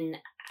routine,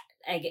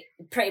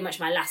 pretty much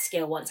my last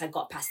skill, once I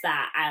got past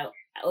that,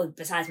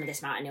 besides my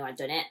dismount, I knew I'd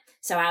done it.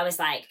 So I was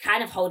like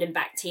kind of holding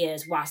back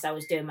tears whilst I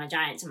was doing my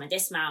giants and my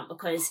dismount,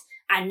 because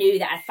I knew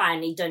that I'd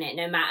finally done it.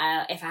 No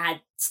matter if I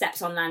had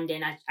steps on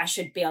landing, I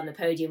should be on the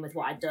podium with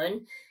what I'd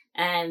done.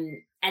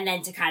 And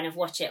then to kind of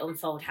watch it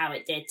unfold how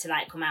it did, to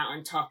like come out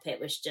on top, it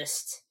was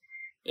just,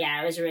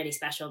 yeah, it was a really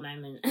special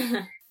moment.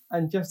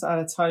 And just to add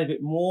a tiny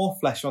bit more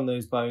flesh on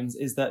those bones,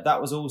 is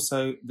that was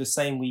also the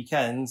same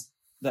weekend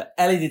that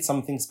Ellie did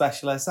something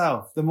special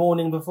herself, the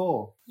morning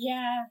before.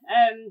 Yeah,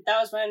 that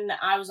was when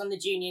I was on the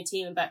junior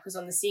team and Beck was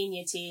on the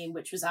senior team,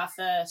 which was our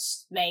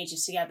first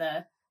majors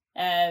together.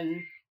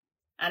 And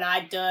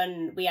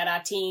we had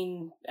our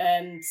team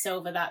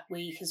silver that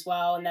week as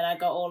well, and then I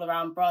got all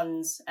around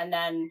bronze, and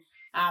then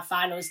our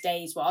finals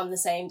days were on the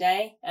same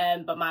day,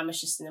 but mine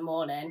was just in the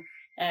morning.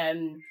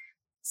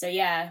 So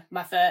yeah,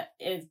 my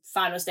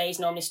finals days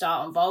normally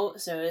start on vault,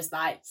 so it was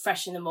like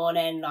fresh in the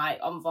morning, like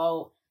on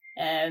vault.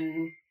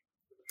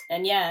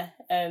 And yeah,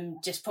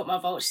 just put my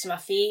vaults to my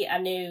feet. I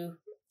knew,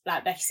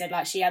 like Becky said,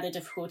 like she had the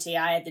difficulty,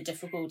 I had the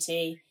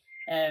difficulty.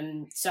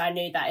 So I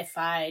knew that if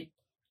I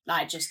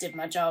like just did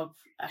my job,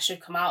 I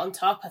should come out on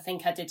top. I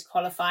think I did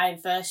qualifying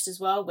first as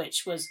well,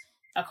 which was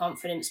a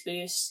confidence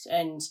boost.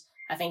 And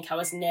I think I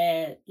was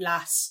near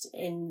last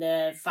in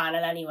the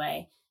final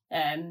anyway.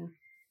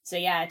 So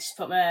yeah, I just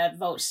put my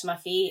vaults to my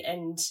feet,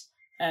 and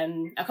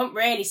I couldn't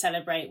really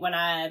celebrate when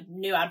I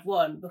knew I'd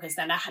won, because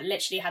then I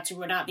literally had to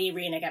run out the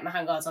arena, get my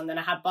handguards on, then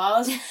I had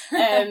bars.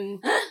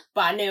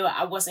 But I knew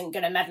I wasn't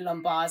going to medal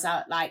on bars.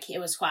 It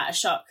was quite a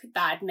shock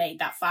that I'd made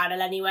that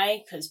final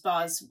anyway, because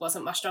bars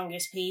wasn't my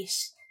strongest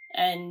piece.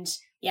 And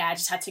yeah, I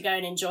just had to go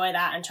and enjoy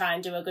that and try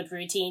and do a good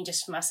routine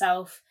just for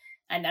myself,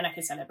 and then I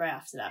could celebrate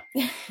after that.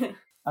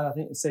 And I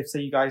think it's safe to say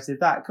you guys did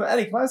that.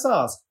 Ellie, can I just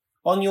ask,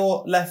 on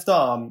your left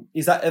arm,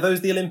 are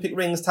those the Olympic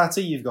rings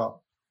tattoo you've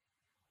got?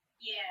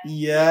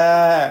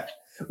 Yeah.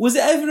 Was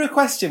it ever a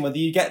question whether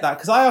you get that?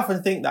 Because I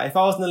often think that if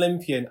I was an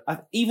Olympian,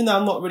 even though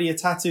I'm not really a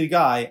tattoo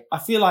guy, I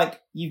feel like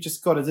you've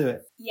just got to do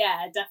it.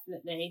 Yeah,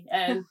 definitely.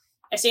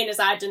 As soon as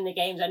I'd done the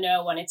games, I knew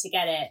I wanted to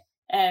get it.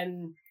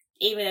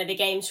 Even though the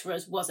games for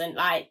us wasn't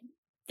like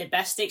the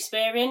best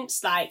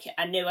experience, like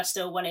I knew I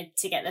still wanted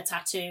to get the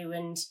tattoo,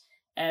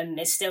 and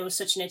it's still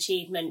such an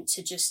achievement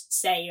to just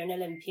say you're an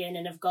Olympian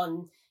and have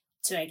gone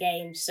to a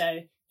game.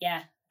 So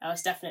yeah, I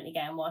was definitely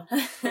getting one.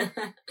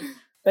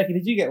 Becky,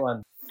 did you get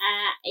one?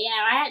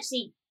 Yeah, I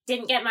actually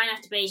didn't get mine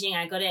after Beijing.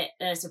 I got it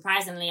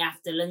surprisingly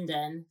after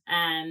London.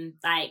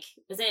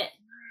 Was it?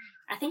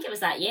 I think it was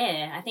that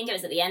year. I think it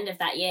was at the end of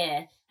that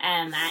year.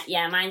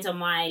 Yeah, mine's on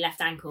my left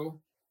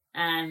ankle.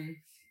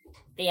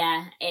 But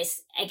yeah,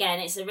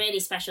 it's a really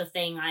special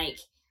thing. Like,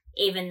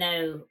 even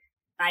though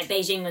like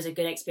Beijing was a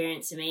good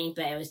experience to me,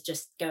 but it was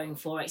just going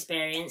for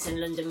experience, and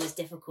London was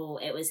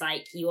difficult. It was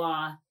like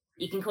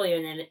you can call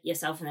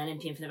yourself an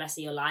Olympian for the rest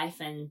of your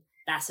life, and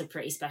that's a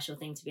pretty special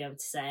thing to be able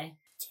to say.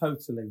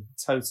 Totally.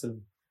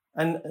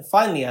 And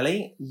finally,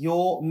 Ellie,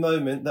 your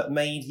moment that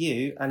made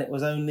you, and it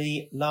was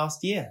only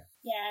last year.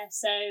 Yeah,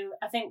 so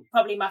I think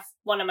probably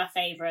one of my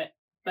favourite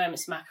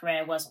moments of my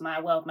career was my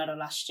world medal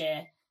last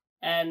year.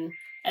 I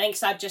think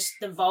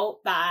the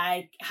vault that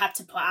I had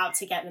to put out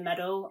to get the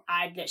medal,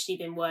 I'd literally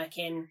been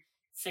working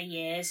for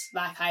years.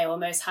 Like, I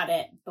almost had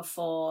it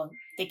before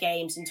the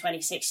games in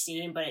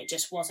 2016, but it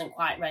just wasn't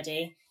quite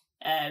ready.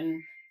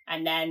 And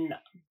then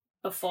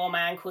before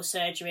my ankle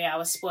surgery, I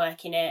was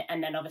working it,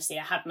 and then obviously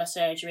I had my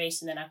surgery,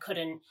 so then I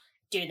couldn't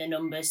do the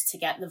numbers to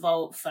get the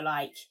vault for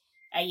like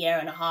a year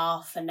and a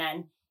half. And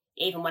then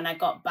even when I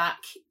got back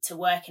to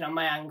working on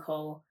my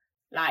ankle,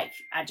 like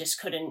I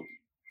just couldn't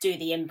do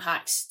the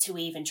impacts to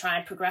even try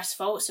and progress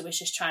vaults. So I was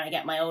just trying to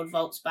get my old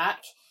vaults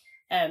back.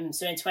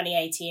 So in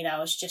 2018, I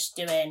was just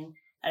doing,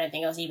 I don't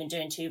think I was even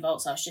doing 2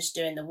 vaults. I was just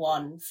doing the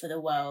 1 for the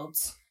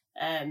Worlds.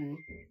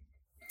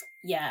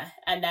 Yeah.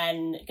 And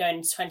then going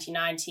into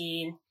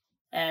 2019,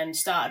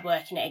 started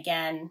working it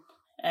again.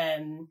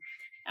 And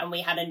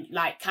we had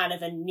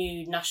a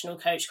new national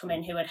coach come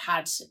in who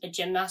had a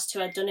gymnast who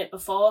had done it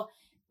before,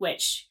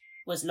 which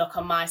was luck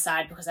on my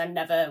side, because I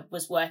never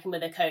was working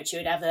with a coach who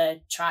had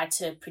ever tried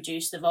to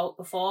produce the vault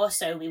before.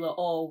 So we were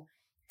all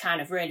kind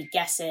of really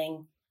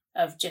guessing,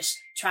 of just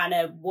trying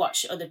to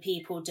watch other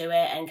people do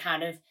it and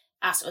kind of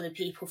ask other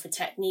people for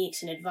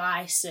techniques and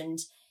advice. And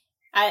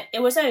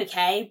it was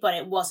okay, but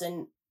it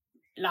wasn't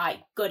like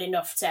good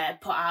enough to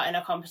put out in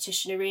a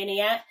competition arena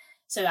yet.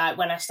 So like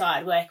when I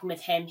started working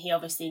with him, he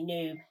obviously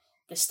knew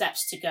the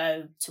steps to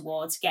go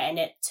towards getting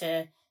it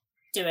to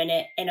doing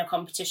it in a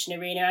competition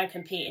arena and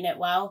competing it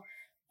well.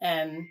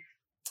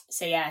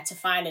 So yeah, to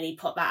finally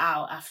put that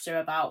out after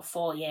about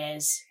 4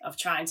 years of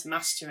trying to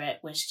master it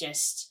was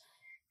just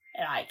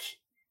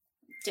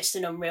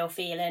an unreal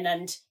feeling.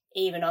 And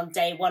even on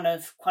day one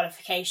of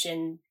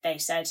qualification, they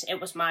said it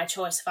was my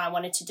choice if I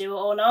wanted to do it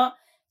or not.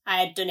 I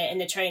had done it in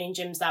the training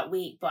gyms that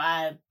week, but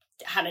I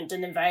hadn't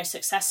done them very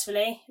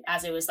successfully,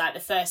 as it was like the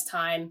first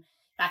time.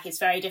 Like, it's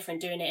very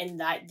different doing it in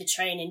like the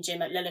training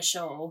gym at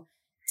Lilleshall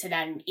to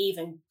then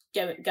even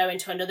go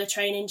into another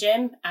training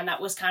gym. And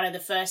that was kind of the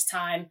first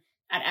time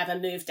I'd ever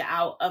moved it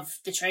out of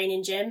the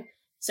training gym.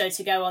 So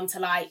to go on to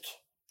like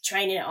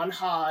training it on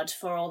hard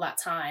for all that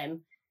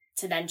time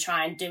to then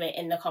try and do it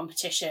in the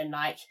competition,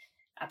 like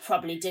I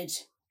probably did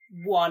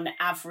one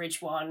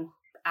average one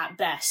at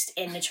best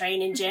in the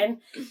training gym.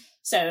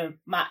 So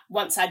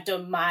once I'd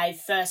done my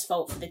first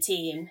vault for the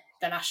team,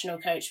 the national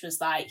coach was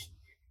like,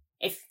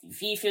 if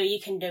you feel you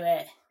can do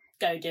it,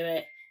 go do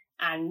it.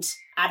 And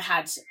I'd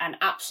had an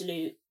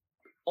absolute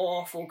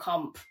awful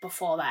comp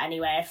before that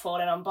anyway. I'd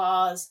fallen on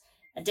bars,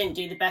 I didn't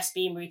do the best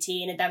beam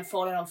routine, and then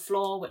fallen on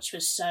floor, which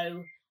was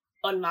so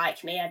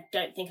unlike me. I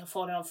don't think I've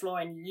fallen on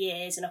floor in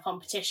years in a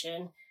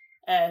competition.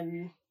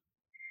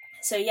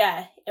 So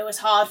yeah, it was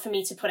hard for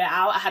me to put it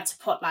out. I had to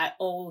put like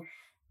all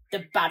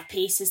the bad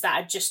pieces that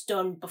I'd just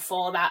done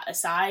before that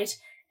aside,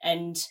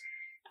 and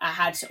I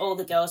had all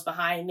the girls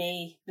behind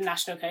me, the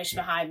national coach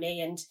behind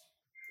me, and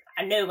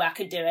I knew I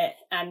could do it,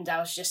 and I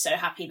was just so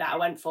happy that I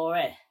went for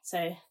it.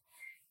 So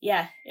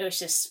yeah, it was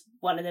just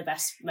one of the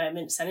best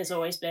moments, and has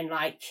always been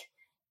like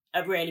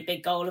a really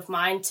big goal of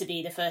mine to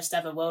be the first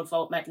ever world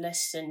vault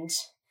medalist. And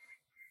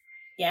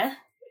yeah,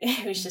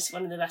 it was just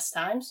one of the best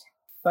times.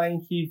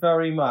 Thank you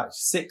very much.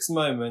 6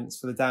 moments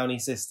for the Downie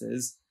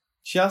sisters.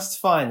 Just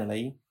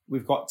finally,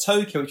 we've got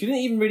Tokyo, which we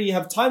didn't even really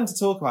have time to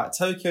talk about.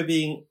 Tokyo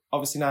being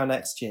obviously now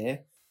next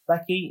year.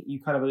 Becky,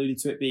 you kind of alluded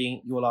to it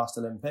being your last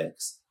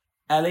Olympics.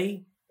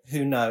 Ellie,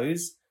 who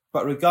knows?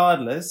 But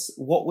regardless,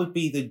 what would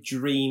be the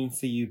dream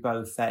for you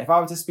both there? If I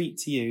were to speak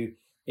to you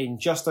in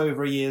just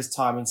over a year's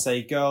time and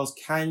say, girls,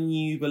 can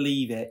you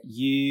believe it?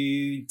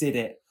 You did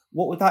it.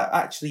 What would that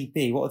actually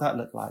be? What would that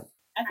look like?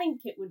 I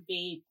think it would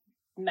be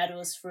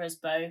medals for us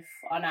both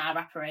on our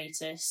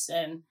apparatus.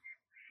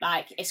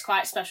 Like, it's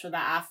quite special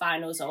that our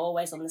finals are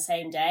always on the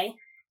same day.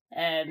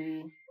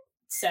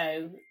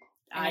 So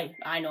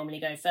I normally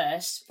go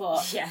first,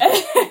 but yeah.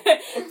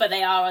 but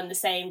they are on the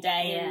same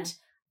day. Yeah. And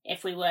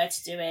if we were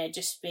to do it,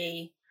 just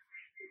be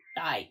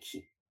like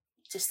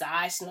just the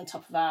icing on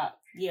top of that.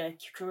 Your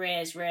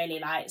careers, really,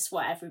 like, it's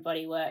what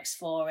everybody works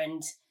for,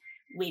 and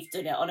we've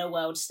done it on a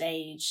world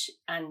stage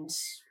and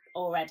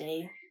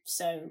already,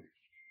 so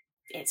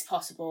it's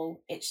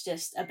possible. It's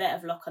just a bit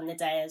of luck on the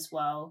day as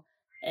well.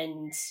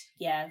 And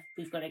yeah,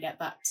 we've got to get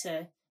back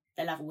to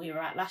the level we were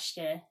at last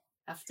year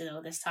after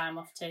all this time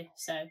off too.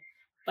 So,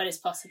 but it's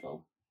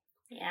possible.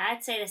 Yeah,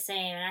 I'd say the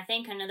same. And I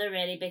think another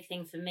really big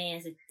thing for me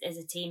is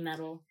a team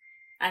medal.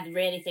 I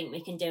really think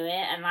we can do it.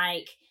 And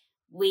like,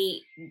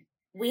 we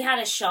had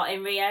a shot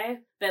in Rio,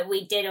 but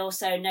we did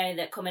also know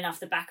that coming off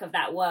the back of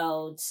that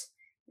Worlds,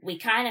 we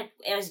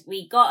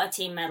got a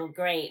team medal,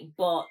 great,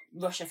 but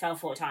Russia fell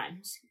 4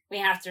 times. We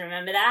have to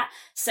remember that.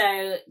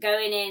 So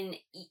going in,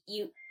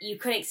 you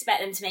could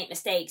expect them to make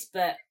mistakes,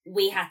 but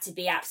we had to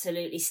be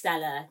absolutely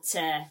stellar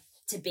to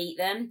beat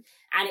them.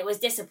 And it was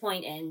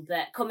disappointing,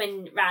 but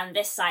coming round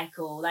this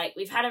cycle, like,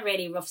 we've had a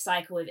really rough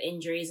cycle with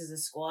injuries as a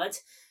squad.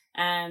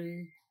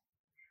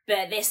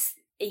 But this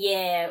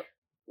year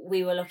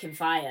we were looking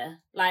fire.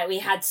 Like, we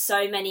had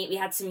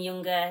some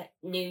younger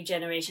new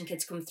generation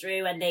kids come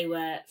through and they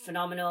were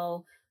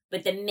phenomenal.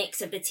 But the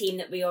mix of the team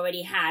that we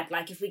already had,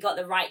 like, if we got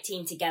the right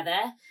team together,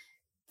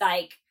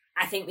 like,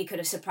 I think we could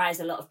have surprised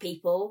a lot of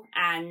people.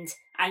 And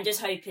I'm just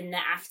hoping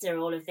that after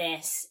all of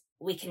this,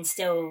 we can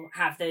still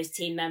have those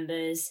team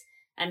members,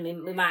 and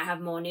we might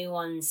have more new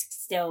ones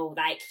still,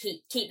 like,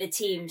 keep the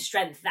team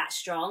strength that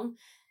strong,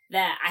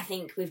 that I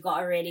think we've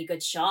got a really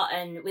good shot.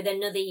 And with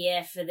another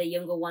year for the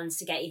younger ones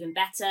to get even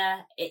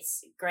better,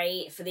 it's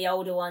great. For the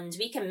older ones,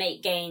 we can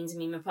make gains. I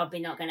mean, we're probably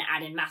not going to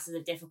add in masses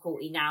of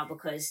difficulty now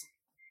because,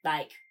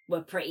 like,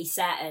 we're pretty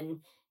set,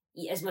 and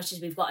as much as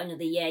we've got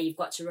another year, you've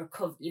got to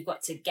recover, you've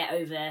got to get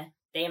over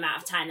the amount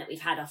of time that we've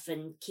had off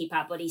and keep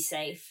our bodies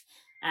safe.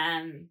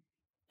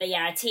 But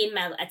yeah, a team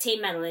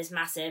medal is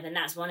massive, and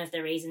that's one of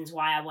the reasons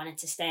why I wanted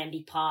to stay and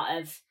be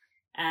part of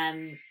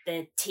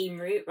the team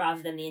route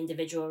rather than the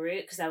individual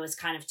route, because there was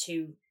kind of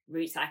 2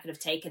 routes that I could have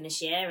taken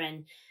this year,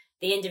 and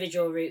the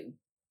individual route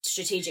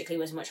strategically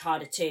was much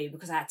harder too,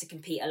 because I had to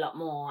compete a lot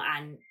more,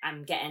 and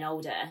I'm getting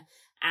older,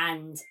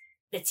 and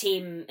the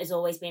team has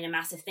always been a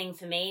massive thing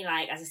for me.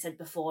 Like, as I said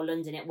before,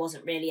 London, it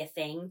wasn't really a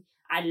thing.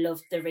 I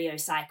loved the Rio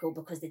cycle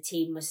because the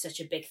team was such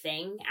a big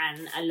thing,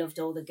 and I loved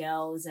all the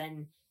girls,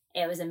 and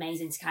it was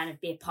amazing to kind of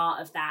be a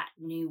part of that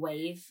new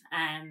wave.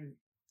 And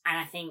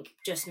I think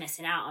just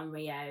missing out on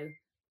Rio,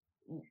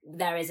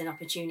 there is an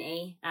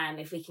opportunity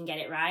if we can get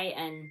it right.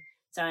 And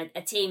so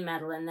a team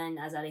medal, and then,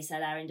 as Ellie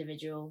said, our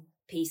individual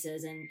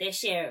pieces. And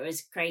this year it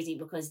was crazy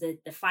because the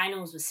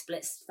finals were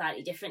split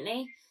slightly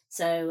differently.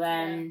 So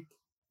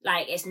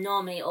like it's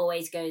normally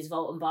always goes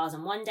vault and bars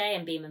on one day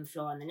and beam and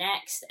floor on the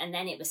next, and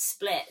then it was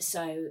split,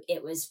 so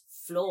it was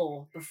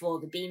floor before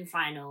the beam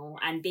final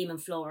and beam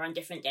and floor on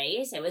different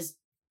days. It was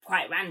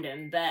quite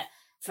random, but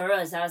for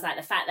us, I was like,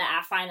 the fact that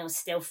our finals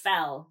still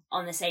fell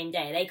on the same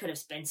day, they could have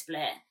been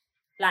split.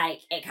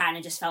 Like, it kind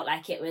of just felt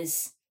like it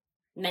was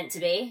meant to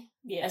be,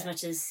 as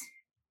much as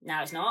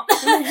now it's not.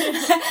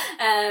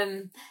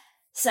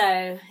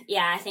 So,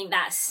 yeah, I think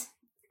that's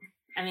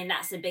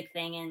the big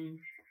thing. And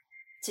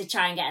to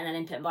try and get an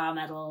Olympic bar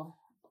medal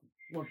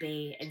would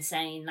be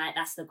insane. Like,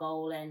 that's the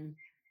goal. And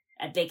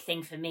a big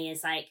thing for me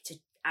is, like,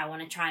 I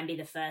want to try and be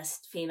the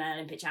first female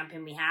Olympic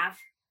champion we have.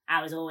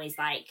 I was always,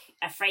 like,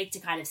 afraid to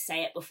kind of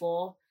say it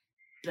before,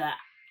 but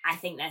I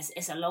think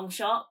it's a long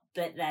shot,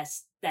 but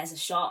there's a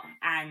shot.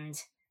 And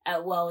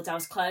at Worlds, I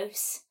was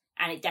close,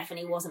 and it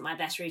definitely wasn't my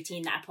best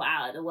routine that I put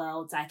out at the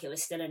Worlds. Like, it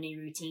was still a new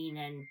routine,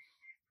 and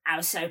I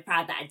was so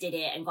proud that I did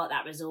it and got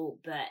that result,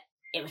 but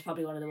it was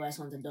probably one of the worst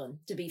ones I've done,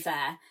 to be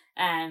fair.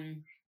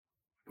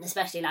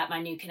 Especially, like,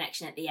 my new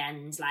connection at the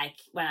end. Like,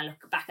 when I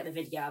look back at the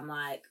video, I'm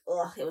like,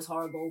 ugh, it was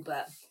horrible,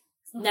 but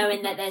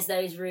knowing that there's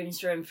those rooms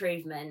for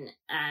improvement,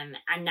 and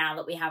now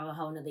that we have a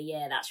whole nother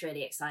year, that's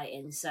really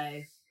exciting.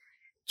 So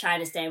trying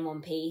to stay in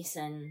one piece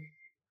and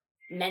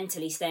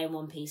mentally stay in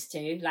one piece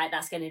too, like,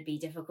 that's going to be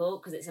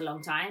difficult because it's a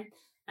long time,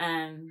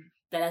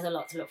 but there's a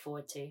lot to look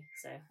forward to,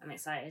 so I'm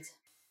excited.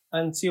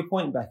 And to your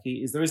point,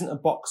 Becky, is there isn't a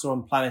boxer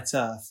on planet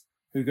Earth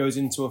who goes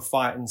into a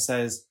fight and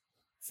says,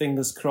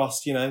 fingers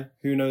crossed, you know,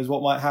 who knows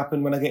what might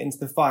happen when I get into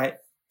the fight.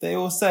 They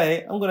all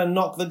say, I'm going to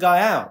knock the guy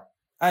out.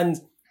 And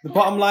the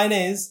bottom line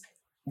is,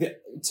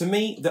 to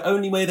me, the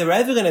only way they're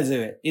ever going to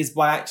do it is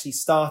by actually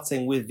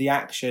starting with the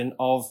action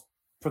of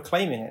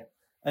proclaiming it.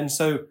 And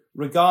so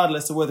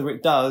regardless of whether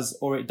it does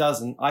or it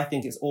doesn't, I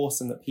think it's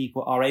awesome that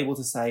people are able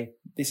to say,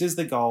 this is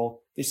the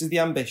goal, this is the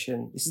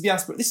ambition, this is the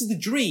aspiration, this is the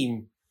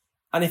dream.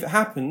 And if it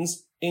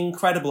happens,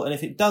 incredible. And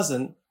if it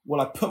doesn't,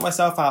 well, I put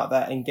myself out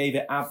there and gave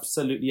it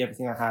absolutely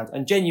everything I had.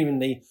 And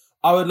genuinely,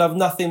 I would love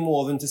nothing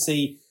more than to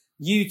see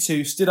you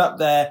two stood up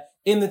there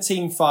in the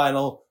team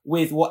final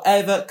with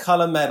whatever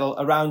colour medal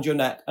around your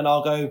neck. And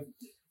I'll go,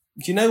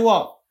 do you know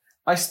what?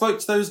 I spoke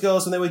to those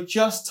girls when they were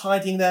just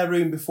tidying their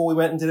room before we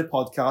went and did a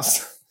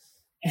podcast.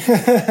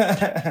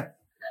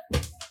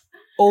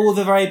 All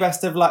the very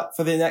best of luck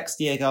for the next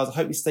year, girls. I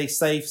hope you stay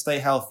safe, stay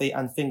healthy,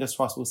 and fingers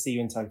crossed we'll see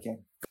you in Tokyo.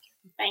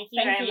 Thank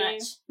you very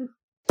much.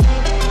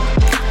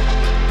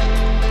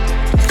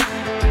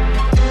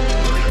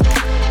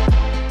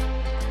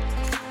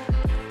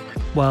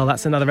 Well,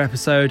 that's another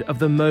episode of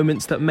The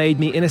Moments That Made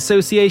Me in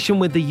association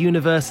with the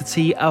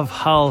University of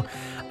Hull.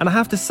 And I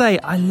have to say,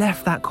 I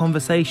left that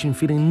conversation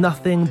feeling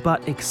nothing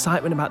but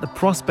excitement about the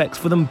prospects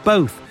for them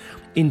both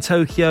in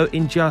Tokyo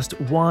in just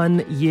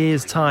 1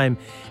 year's time.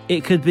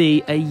 It could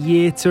be a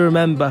year to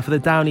remember for the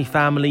Downie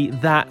family,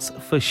 that's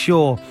for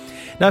sure.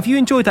 Now, if you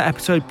enjoyed that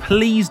episode,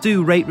 please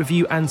do rate,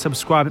 review and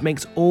subscribe. It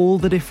makes all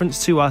the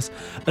difference to us.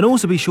 And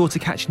also be sure to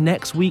catch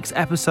next week's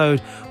episode,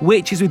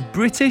 which is with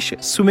British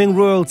swimming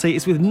royalty.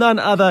 It's with none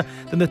other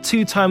than the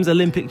 2-time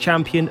Olympic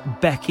champion,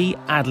 Becky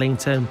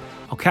Adlington.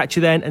 I'll catch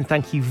you then, and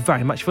thank you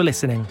very much for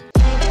listening.